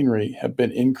machinery have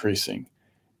been increasing.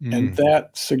 And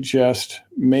that suggests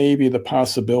maybe the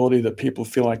possibility that people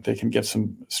feel like they can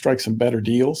strike some better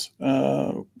deals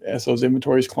as those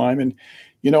inventories climb. And,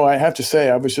 I have to say,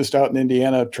 I was just out in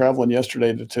Indiana traveling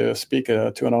yesterday to speak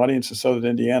to an audience in Southern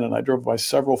Indiana, and I drove by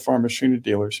several farm machinery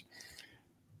dealers.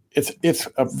 It's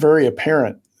very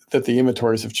apparent that the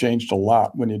inventories have changed a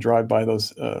lot when you drive by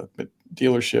those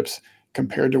dealerships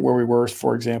compared to where we were,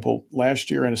 for example, last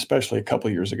year and especially a couple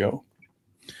of years ago.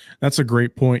 That's a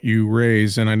great point you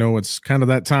raise, and I know it's kind of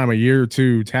that time of year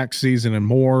too, tax season and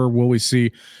more. Will we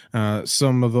see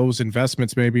some of those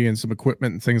investments maybe in some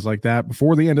equipment and things like that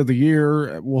before the end of the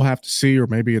year? We'll have to see, or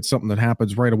maybe it's something that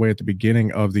happens right away at the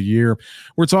beginning of the year.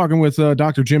 We're talking with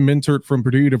Dr. Jim Mintert from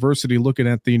Purdue University, looking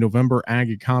at the November Ag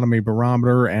Economy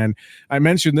Barometer, and I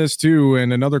mentioned this too.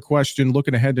 And another question,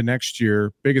 looking ahead to next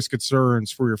year, biggest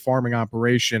concerns for your farming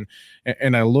operation,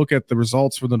 and I look at the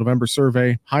results for the November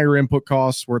survey. Higher input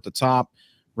costs were at the top,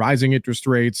 rising interest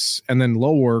rates, and then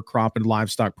lower crop and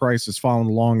livestock prices following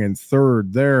along in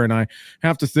third there. And I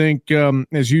have to think,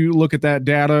 as you look at that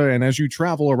data and as you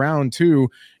travel around too,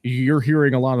 you're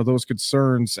hearing a lot of those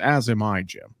concerns, as am I,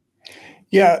 Jim.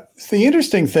 Yeah, the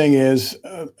interesting thing is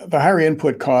the higher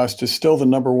input cost is still the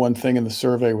number one thing in the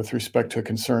survey with respect to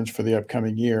concerns for the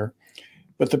upcoming year.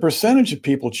 But the percentage of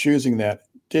people choosing that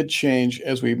did change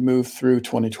as we moved through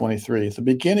 2023. At the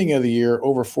beginning of the year,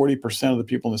 over 40% of the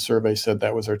people in the survey said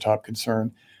that was their top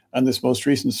concern. On this most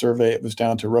recent survey, it was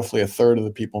down to roughly a third of the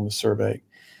people in the survey.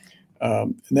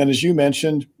 And then, as you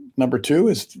mentioned, number two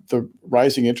is the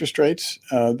rising interest rates.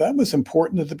 That was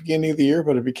important at the beginning of the year,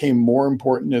 but it became more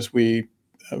important as we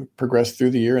progressed through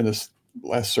the year. In this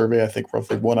last survey, I think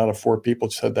roughly 1 out of 4 people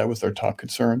said that was their top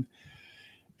concern.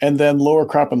 And then lower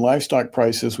crop and livestock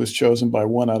prices was chosen by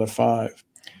 1 out of 5.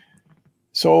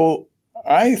 So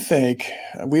I think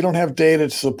we don't have data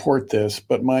to support this,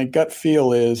 but my gut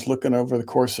feel is, looking over the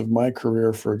course of my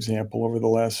career, for example, over the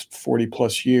last 40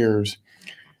 plus years,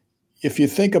 if you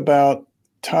think about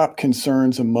top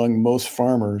concerns among most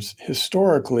farmers,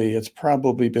 historically, it's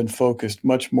probably been focused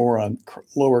much more on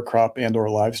lower crop and or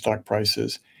livestock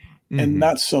prices, and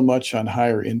not so much on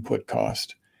higher input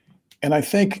cost. And I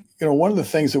think, one of the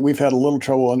things that we've had a little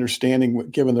trouble understanding,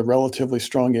 given the relatively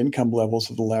strong income levels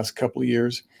of the last couple of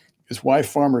years, is why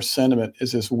farmer sentiment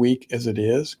is as weak as it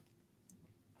is.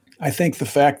 I think the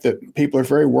fact that people are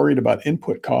very worried about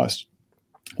input costs,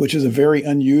 which is a very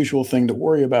unusual thing to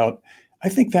worry about, I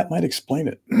think that might explain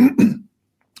it.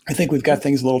 I think we've got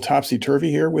things a little topsy-turvy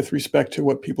here with respect to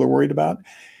what people are worried about.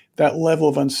 That level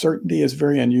of uncertainty is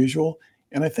very unusual.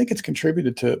 And I think it's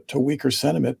contributed to weaker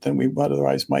sentiment than we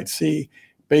otherwise might see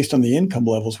based on the income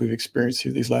levels we've experienced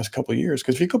through these last couple of years.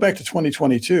 Because if you go back to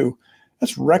 2022,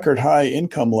 that's record high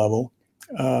income level.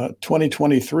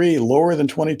 2023, lower than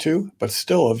 22, but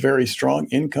still a very strong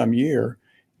income year.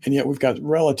 And yet we've got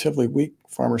relatively weak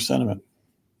farmer sentiment.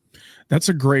 That's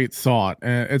a great thought.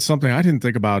 It's something I didn't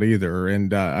think about either.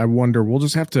 And I wonder, we'll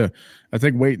just have to, I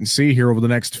think, wait and see here over the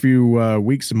next few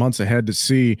weeks and months ahead to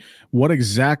see what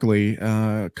exactly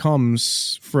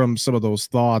comes from some of those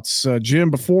thoughts.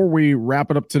 Jim, before we wrap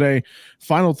it up today,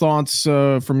 final thoughts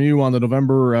from you on the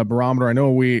November barometer. I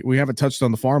know we haven't touched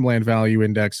on the farmland value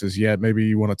indexes yet. Maybe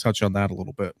you want to touch on that a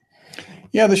little bit.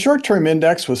 Yeah, the short-term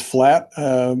index was flat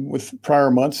with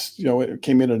prior months. It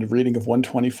came in at a reading of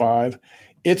 125.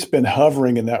 It's been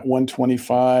hovering in that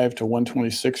 125 to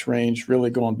 126 range,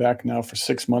 really going back now for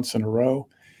 6 months in a row.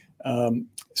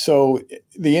 So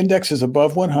the index is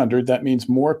above 100. That means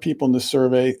more people in the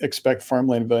survey expect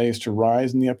farmland values to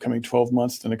rise in the upcoming 12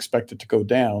 months than expect it to go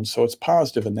down. So it's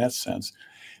positive in that sense.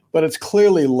 But it's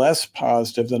clearly less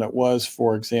positive than it was,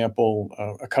 for example,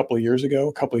 a couple of years ago.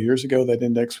 A couple of years ago, that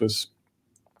index was,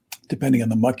 depending on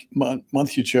the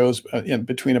month you chose, in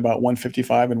between about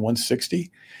 155 and 160.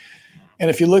 And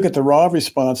if you look at the raw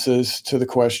responses to the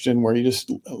question, where you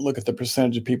just look at the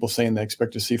percentage of people saying they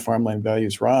expect to see farmland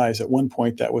values rise, at one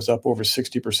point that was up over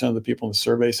 60% of the people in the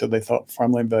survey said they thought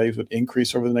farmland values would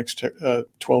increase over the next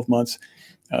 12 months.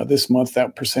 This month,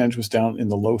 that percentage was down in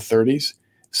the low 30s.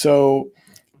 So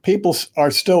people are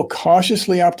still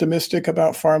cautiously optimistic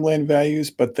about farmland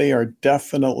values, but they are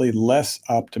definitely less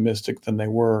optimistic than they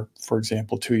were, for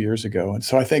example, 2 years ago. And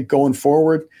so I think going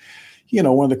forward,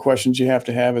 one of the questions you have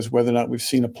to have is whether or not we've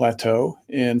seen a plateau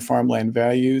in farmland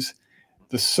values.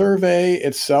 The survey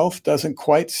itself doesn't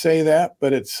quite say that,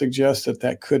 but it suggests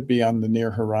that could be on the near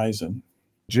horizon.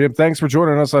 Jim, thanks for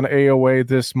joining us on AOA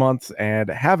this month, and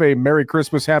have a Merry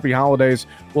Christmas, Happy Holidays.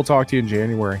 We'll talk to you in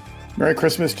January. Merry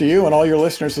Christmas to you and all your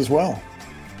listeners as well.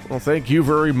 Well, thank you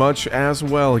very much as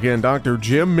well. Again, Dr.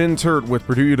 Jim Mintert with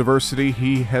Purdue University.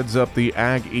 He heads up the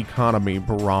Ag Economy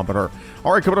Barometer.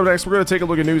 All right, coming up next, we're going to take a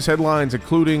look at news headlines,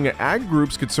 including ag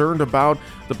groups concerned about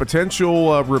the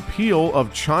potential repeal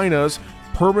of China's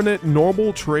permanent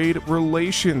normal trade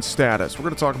relations status. We're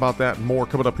going to talk about that and more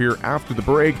coming up here after the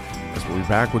break, as we'll be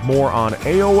back with more on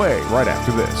AOA right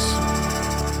after this.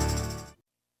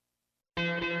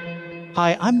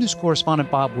 Hi, I'm news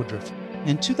correspondent Bob Woodruff.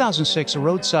 In 2006, a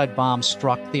roadside bomb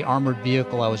struck the armored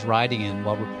vehicle I was riding in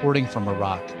while reporting from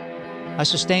Iraq. I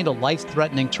sustained a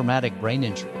life-threatening traumatic brain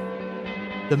injury.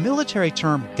 The military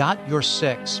term "got your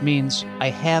six" means I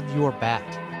have your back.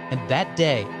 And that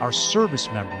day, our service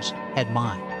members had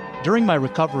mine. During my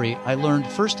recovery, I learned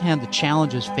firsthand the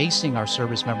challenges facing our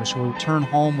service members who return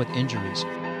home with injuries.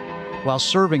 While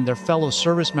serving, their fellow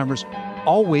service members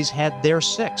always had their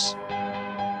six.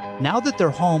 Now that they're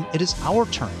home, it is our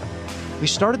turn. We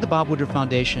started the Bob Woodruff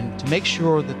Foundation to make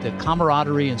sure that the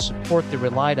camaraderie and support they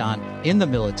relied on in the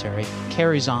military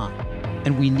carries on,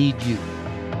 and we need you.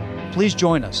 Please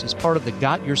join us as part of the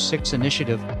Got Your Six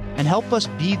initiative and help us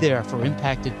be there for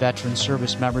impacted veteran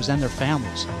service members and their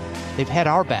families. They've had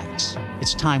our backs.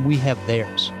 It's time we have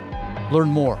theirs. Learn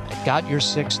more at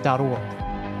gotyoursix.org.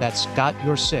 That's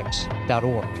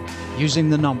gotyoursix.org, using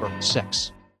the number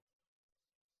 6.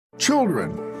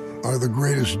 Children are the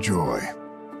greatest joy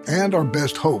and our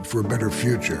best hope for a better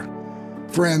future.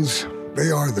 Friends,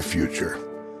 they are the future.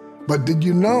 But did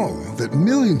you know that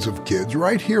millions of kids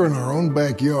right here in our own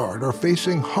backyard are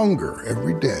facing hunger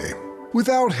every day?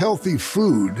 Without healthy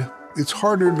food, it's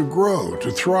harder to grow,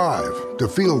 to thrive, to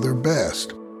feel their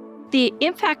best. The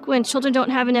impact when children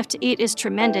don't have enough to eat is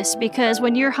tremendous because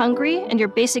when you're hungry and your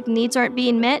basic needs aren't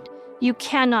being met, you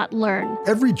cannot learn.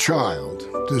 Every child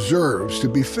deserves to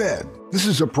be fed. This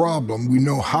is a problem we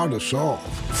know how to solve.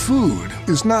 Food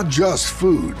is not just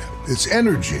food. It's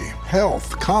energy,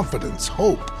 health, confidence,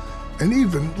 hope, and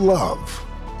even love.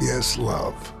 Yes,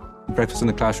 love. Breakfast in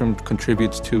the classroom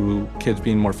contributes to kids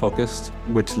being more focused,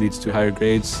 which leads to higher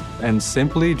grades, and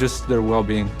simply just their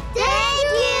well-being. Thank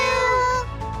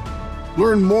you!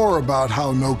 Learn more about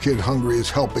how No Kid Hungry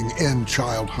is helping end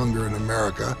child hunger in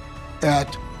America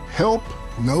at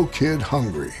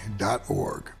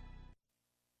helpnokidhungry.org.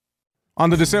 On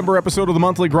the December episode of the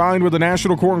Monthly Grind with the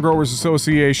National Corn Growers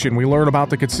Association, we learn about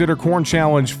the Consider Corn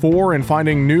Challenge 4 and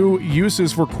finding new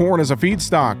uses for corn as a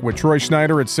feedstock with Troy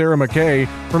Schneider and Sarah McKay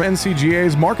from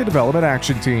NCGA's Market Development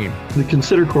Action Team. The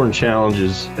Consider Corn Challenge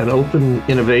is an open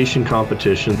innovation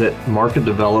competition that Market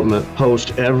Development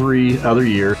hosts every other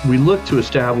year. We look to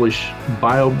establish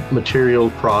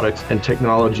biomaterial products and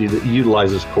technology that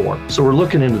utilizes corn. So we're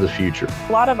looking into the future.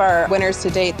 A lot of our winners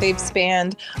to date, they've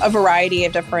spanned a variety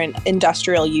of different industrial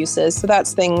uses. So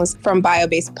that's things from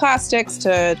bio-based plastics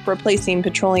to replacing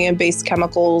petroleum-based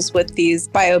chemicals with these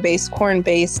bio-based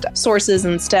corn-based sources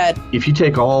instead. If you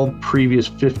take all previous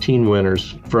 15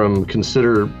 winners from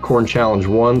Consider Corn Challenge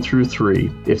 1 through 3,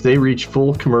 if they reach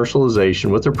full commercialization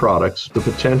with their products, the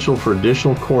potential for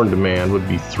additional corn demand would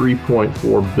be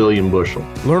 3.4 billion bushel.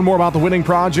 Learn more about the winning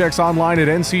projects online at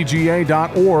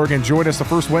ncga.org and join us the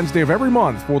first Wednesday of every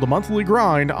month for the Monthly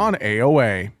Grind on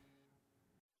AOA.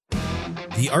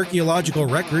 The archaeological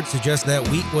record suggests that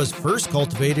wheat was first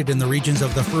cultivated in the regions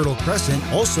of the Fertile Crescent,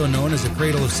 also known as the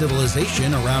cradle of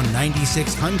civilization, around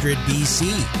 9600 BC.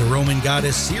 The Roman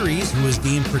goddess Ceres, who was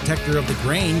deemed protector of the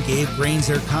grain, gave grains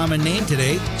their common name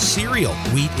today, cereal.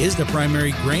 Wheat is the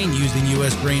primary grain used in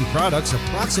U.S. grain products.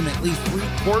 Approximately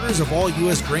 3/4 of all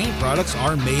U.S. grain products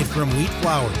are made from wheat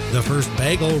flour. The first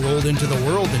bagel rolled into the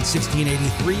world in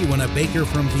 1683 when a baker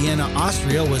from Vienna,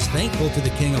 Austria, was thankful to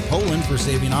the King of Poland for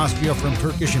saving Austria from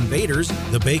Turkish invaders.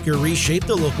 The baker reshaped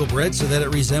the local bread so that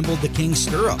it resembled the king's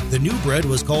stirrup. The new bread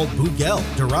was called bugel,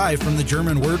 derived from the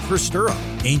German word for stirrup.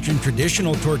 Ancient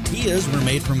traditional tortillas were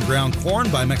made from ground corn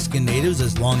by Mexican natives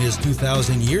as long as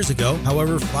 2,000 years ago.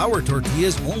 However, flour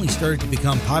tortillas only started to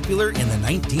become popular in the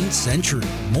 19th century.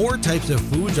 More types of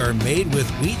foods are made with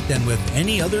wheat than with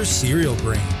any other cereal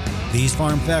grain. These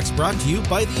farm facts brought to you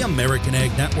by the American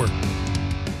Ag Network.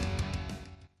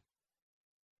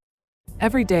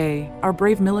 Every day, our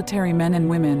brave military men and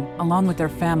women, along with their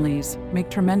families, make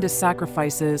tremendous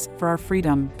sacrifices for our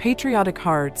freedom. Patriotic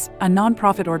Hearts, a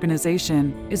nonprofit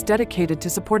organization, is dedicated to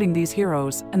supporting these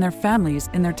heroes and their families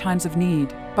in their times of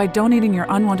need. By donating your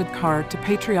unwanted card to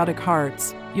Patriotic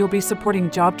Hearts, you'll be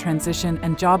supporting job transition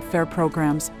and job fair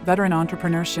programs, veteran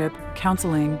entrepreneurship,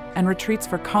 counseling, and retreats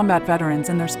for combat veterans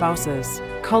and their spouses.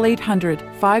 Call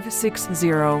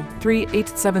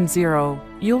 800-560-3870.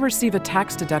 You'll receive a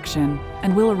tax deduction,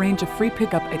 and we'll arrange a free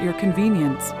pickup at your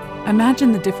convenience.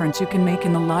 Imagine the difference you can make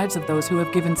in the lives of those who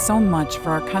have given so much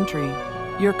for our country.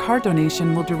 Your card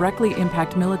donation will directly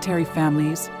impact military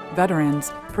families,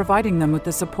 veterans, providing them with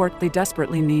the support they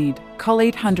desperately need. Call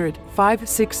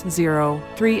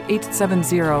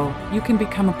 800-560-3870. You can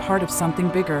become a part of something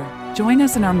bigger. Join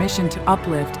us in our mission to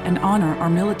uplift and honor our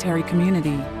military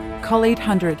community. Call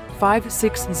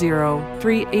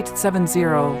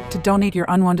 800-560-3870 to donate your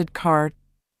unwanted card.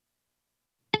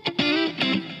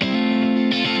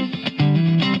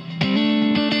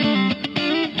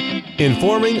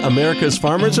 Informing America's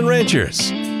farmers and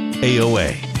ranchers.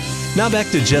 AOA. Now back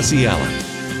to Jesse Allen.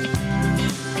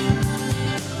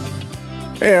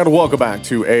 And welcome back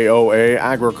to AOA,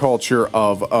 Agriculture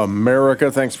of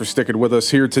America. Thanks for sticking with us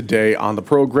here today on the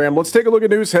program. Let's take a look at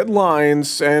news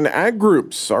headlines. And ag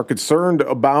groups are concerned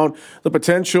about the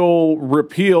potential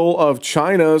repeal of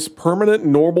China's permanent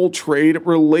normal trade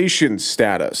relations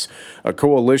status. A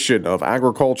coalition of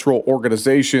agricultural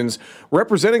organizations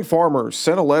representing farmers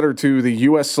sent a letter to the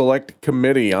U.S. Select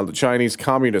Committee on the Chinese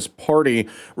Communist Party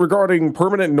regarding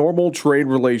permanent normal trade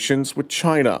relations with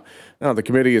China. Now, the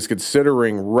committee is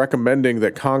considering recommending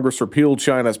that Congress repeal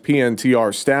China's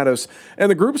PNTR status, and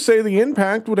the groups say the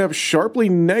impact would have sharply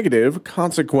negative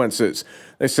consequences.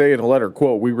 They say in a letter,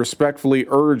 quote, "We respectfully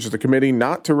urge the committee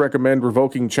not to recommend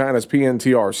revoking China's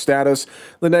PNTR status.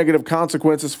 The negative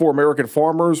consequences for American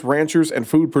farmers, ranchers, and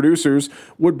food producers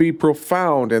would be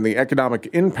profound, and the economic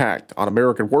impact on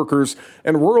American workers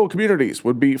and rural communities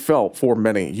would be felt for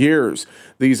many years.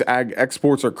 These ag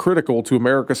exports are critical to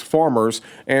America's farmers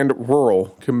and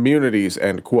rural communities,"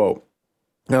 end quote.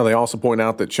 Now, they also point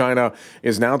out that China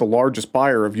is now the largest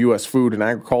buyer of U.S. food and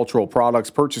agricultural products,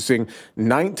 purchasing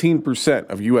 19%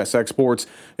 of U.S. exports.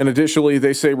 And additionally,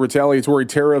 they say retaliatory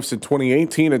tariffs in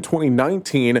 2018 and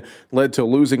 2019 led to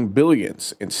losing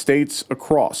billions in states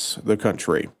across the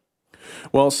country.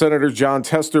 Well, Senators John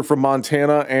Tester from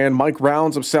Montana and Mike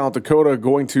Rounds of South Dakota are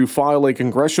going to file a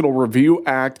Congressional Review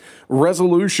Act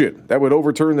resolution that would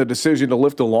overturn the decision to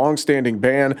lift a long-standing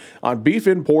ban on beef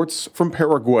imports from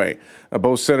Paraguay. Now,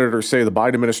 both senators say the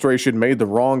Biden administration made the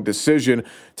wrong decision.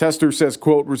 Tester says,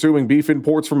 quote, "Resuming beef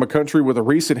imports from a country with a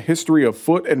recent history of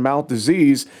foot and mouth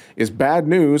disease is bad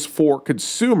news for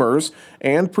consumers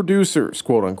and producers,"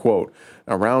 quote unquote.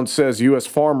 Now, Rounds says U.S.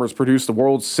 farmers produce the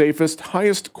world's safest,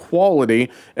 highest quality,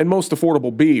 and most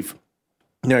affordable beef.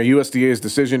 Now, USDA's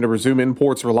decision to resume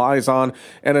imports relies on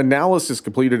an analysis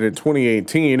completed in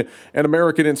 2018, and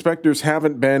American inspectors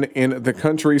haven't been in the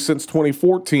country since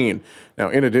 2014. Now,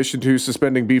 in addition to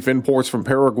suspending beef imports from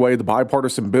Paraguay, the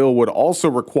bipartisan bill would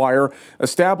also require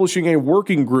establishing a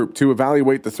working group to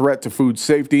evaluate the threat to food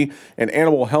safety and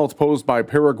animal health posed by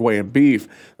Paraguayan beef.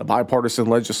 The bipartisan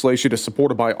legislation is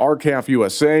supported by RCAF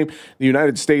USA, the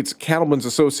United States Cattlemen's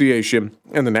Association,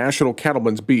 and the National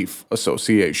Cattlemen's Beef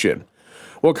Association.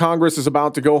 Well, Congress is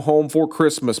about to go home for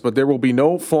Christmas, but there will be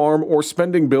no farm or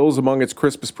spending bills among its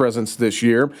Christmas presents this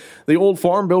year. The old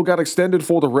farm bill got extended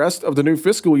for the rest of the new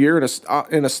fiscal year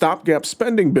in a stopgap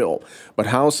spending bill. But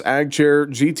House Ag Chair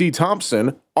G.T.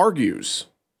 Thompson argues.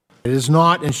 It is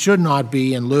not and should not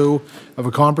be in lieu of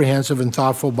a comprehensive and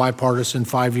thoughtful bipartisan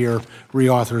 5-year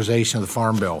reauthorization of the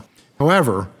Farm Bill.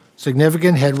 However,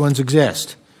 significant headwinds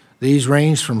exist. These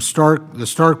range from the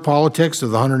stark politics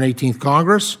of the 118th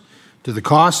Congress to the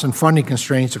costs and funding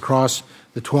constraints across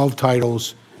the 12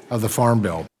 titles of the Farm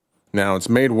Bill. Now, it's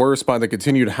made worse by the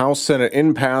continued House-Senate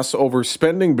impasse over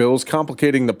spending bills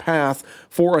complicating the path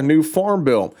for a new Farm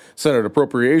Bill. Senate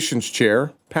Appropriations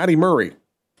Chair Patty Murray.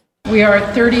 We are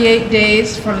 38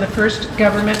 days from the first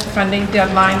government funding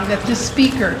deadline that the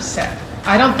Speaker set.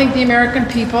 I don't think the American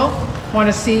people want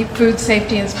to see food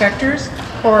safety inspectors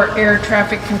or air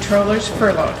traffic controllers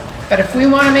furloughed. But if we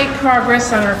want to make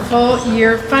progress on our full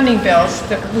year funding bills,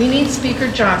 that we need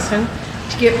Speaker Johnson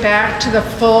to get back to the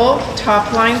full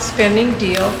top line spending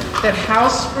deal that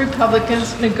House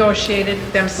Republicans negotiated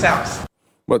themselves.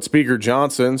 But Speaker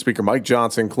Mike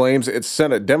Johnson, claims it's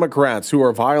Senate Democrats who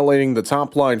are violating the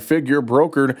top line figure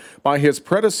brokered by his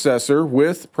predecessor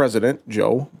with President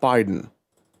Joe Biden.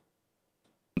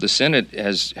 The Senate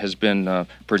has been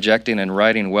projecting and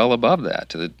writing well above that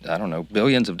to the,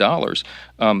 billions of dollars.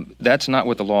 That's not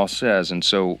what the law says. And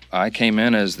so I came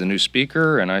in as the new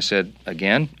speaker and I said,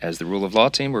 again, as the rule of law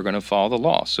team, we're going to follow the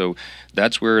law. So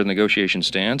that's where the negotiation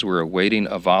stands. We're awaiting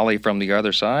a volley from the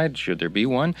other side, should there be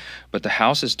one. But the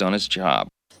House has done its job.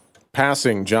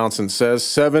 Passing, Johnson says,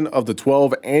 7 of the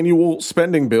 12 annual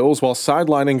spending bills while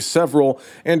sidelining several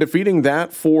and defeating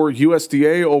that for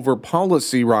USDA over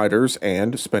policy riders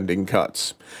and spending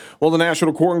cuts. Well, the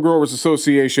National Corn Growers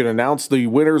Association announced the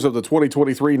winners of the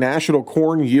 2023 National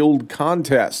Corn Yield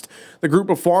Contest. The group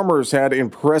of farmers had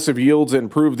impressive yields and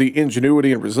proved the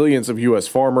ingenuity and resilience of U.S.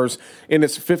 farmers. In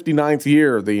its 59th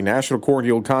year, the National Corn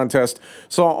Yield Contest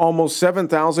saw almost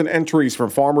 7,000 entries from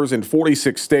farmers in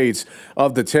 46 states.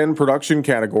 Of the 10 production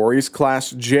categories, Class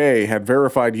J had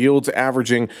verified yields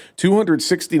averaging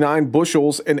 269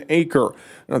 bushels an acre.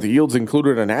 Now, the yields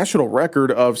included a national record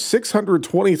of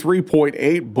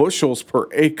 623.8 bushels per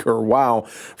acre. Wow.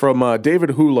 From David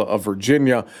Hula of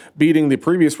Virginia, beating the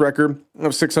previous record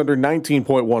of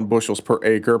 619.1 bushels per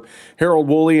acre. Harold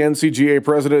Woolley, NCGA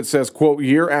president, says, quote,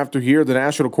 year after year, the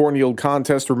National Corn Yield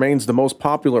Contest remains the most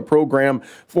popular program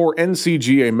for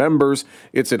NCGA members.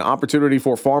 It's an opportunity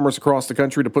for farmers across the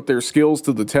country to put their skills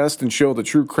to the test and show the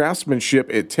true craftsmanship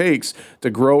it takes to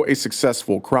grow a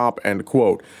successful crop, end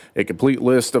quote. A complete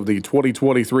list of the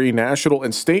 2023 national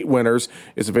and state winners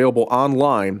is available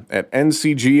online at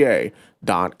ncga.com.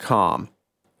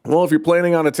 Well, if you're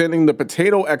planning on attending the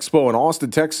Potato Expo in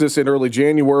Austin, Texas in early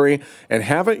January and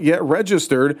haven't yet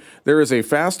registered, there is a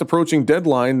fast approaching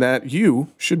deadline that you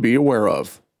should be aware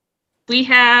of. We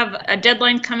have a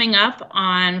deadline coming up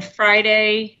on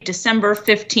Friday, December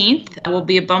 15th. There will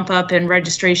be a bump up in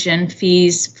registration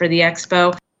fees for the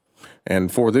expo.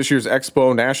 And for this year's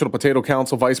Expo, National Potato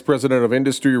Council Vice President of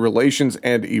Industry Relations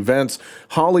and Events,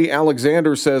 Holly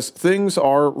Alexander, says things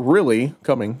are really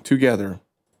coming together.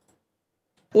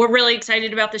 We're really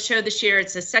excited about the show this year.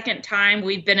 It's the second time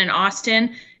we've been in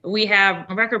Austin. We have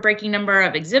a record-breaking number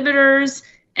of exhibitors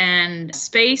and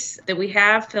space that we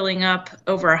have, filling up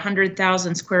over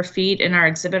 100,000 square feet in our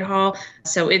exhibit hall.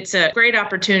 So it's a great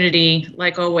opportunity,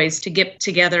 like always, to get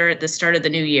together at the start of the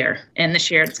new year. And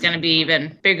this year it's going to be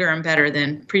even bigger and better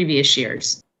than previous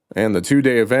years. And the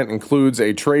two-day event includes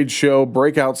a trade show,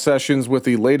 breakout sessions with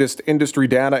the latest industry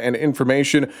data and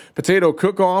information, potato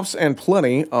cook-offs, and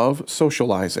plenty of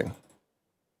socializing.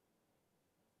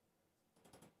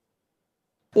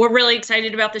 We're really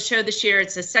excited about the show this year.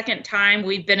 It's the second time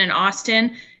we've been in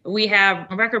Austin. We have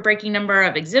a record-breaking number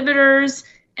of exhibitors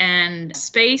and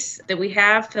space that we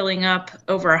have, filling up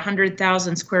over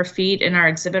 100,000 square feet in our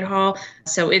exhibit hall.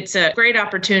 So it's a great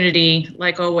opportunity,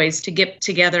 like always, to get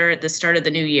together at the start of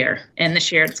the new year. And this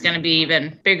year it's going to be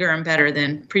even bigger and better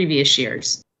than previous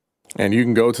years. And you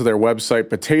can go to their website,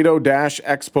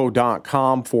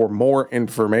 potato-expo.com, for more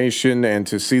information and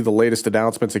to see the latest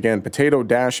announcements. Again,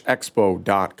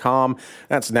 potato-expo.com.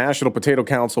 That's National Potato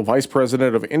Council Vice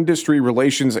President of Industry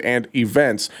Relations and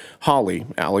Events, Holly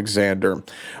Alexander.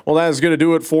 Well, that is going to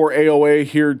do it for AOA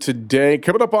here today.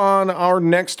 Coming up on our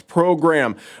next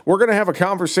program, we're going to have a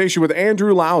conversation with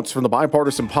Andrew Lautz from the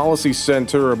Bipartisan Policy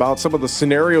Center about some of the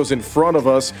scenarios in front of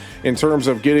us in terms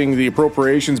of getting the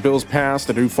appropriations bills passed,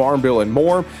 the new farm bill, and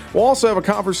more. We'll also have a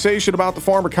conversation about the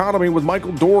farm economy with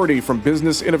Michael Doherty from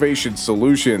Business Innovation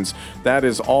Solutions. That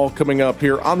is all coming up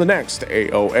here on the next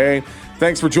AOA.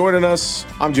 Thanks for joining us.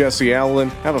 I'm Jesse Allen.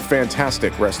 Have a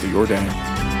fantastic rest of your day.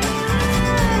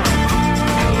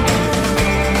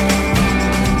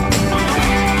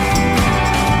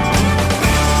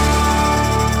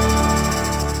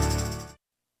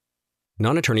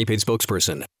 Non-attorney paid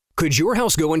spokesperson. Could your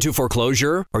house go into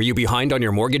foreclosure? Are you behind on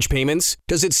your mortgage payments?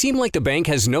 Does it seem like the bank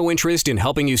has no interest in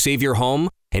helping you save your home,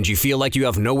 and you feel like you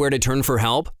have nowhere to turn for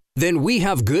help? Then we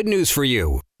have good news for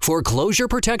you. Foreclosure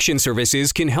Protection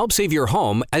Services can help save your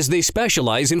home, as they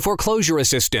specialize in foreclosure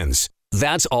assistance.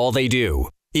 That's all they do.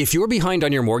 If you're behind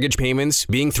on your mortgage payments,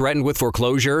 being threatened with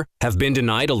foreclosure, have been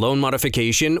denied a loan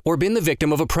modification, or been the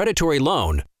victim of a predatory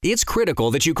loan, it's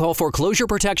critical that you call Foreclosure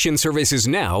Protection Services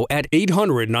now at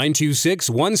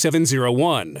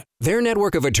 800-926-1701. Their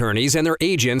network of attorneys and their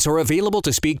agents are available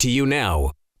to speak to you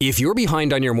now. If you're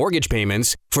behind on your mortgage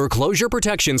payments, Foreclosure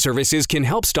Protection Services can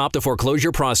help stop the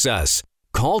foreclosure process.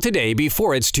 Call today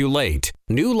before it's too late.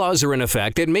 New laws are in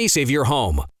effect that may save your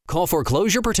home. Call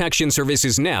Foreclosure Protection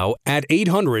Services now at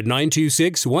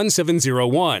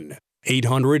 800-926-1701.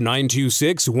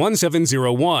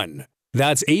 800-926-1701.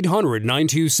 That's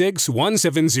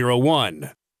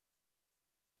 800-926-1701.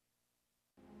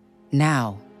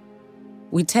 Now.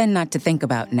 We tend not to think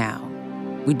about now.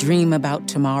 We dream about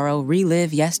tomorrow,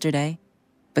 relive yesterday.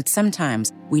 But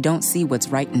sometimes we don't see what's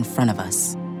right in front of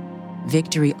us.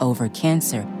 Victory over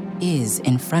cancer is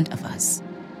in front of us.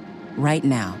 Right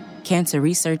now, cancer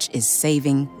research is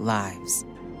saving lives.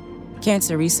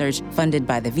 Cancer research funded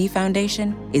by the V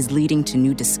Foundation is leading to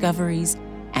new discoveries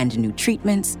and new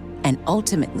treatments and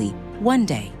ultimately, one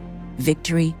day,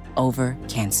 victory over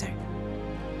cancer.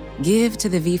 Give to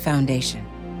the V Foundation.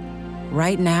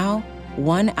 Right now,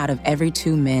 1 out of every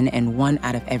 2 men and 1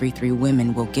 out of every 3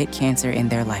 women will get cancer in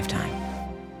their lifetime.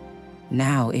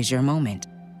 Now is your moment.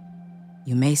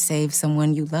 You may save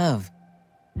someone you love.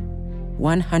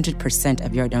 100%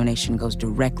 of your donation goes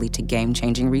directly to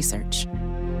game-changing research.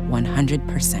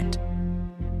 100%.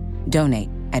 Donate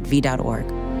at V.org.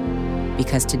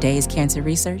 Because today's cancer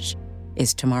research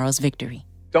is tomorrow's victory.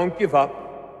 Don't give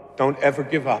up. Don't ever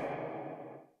give up.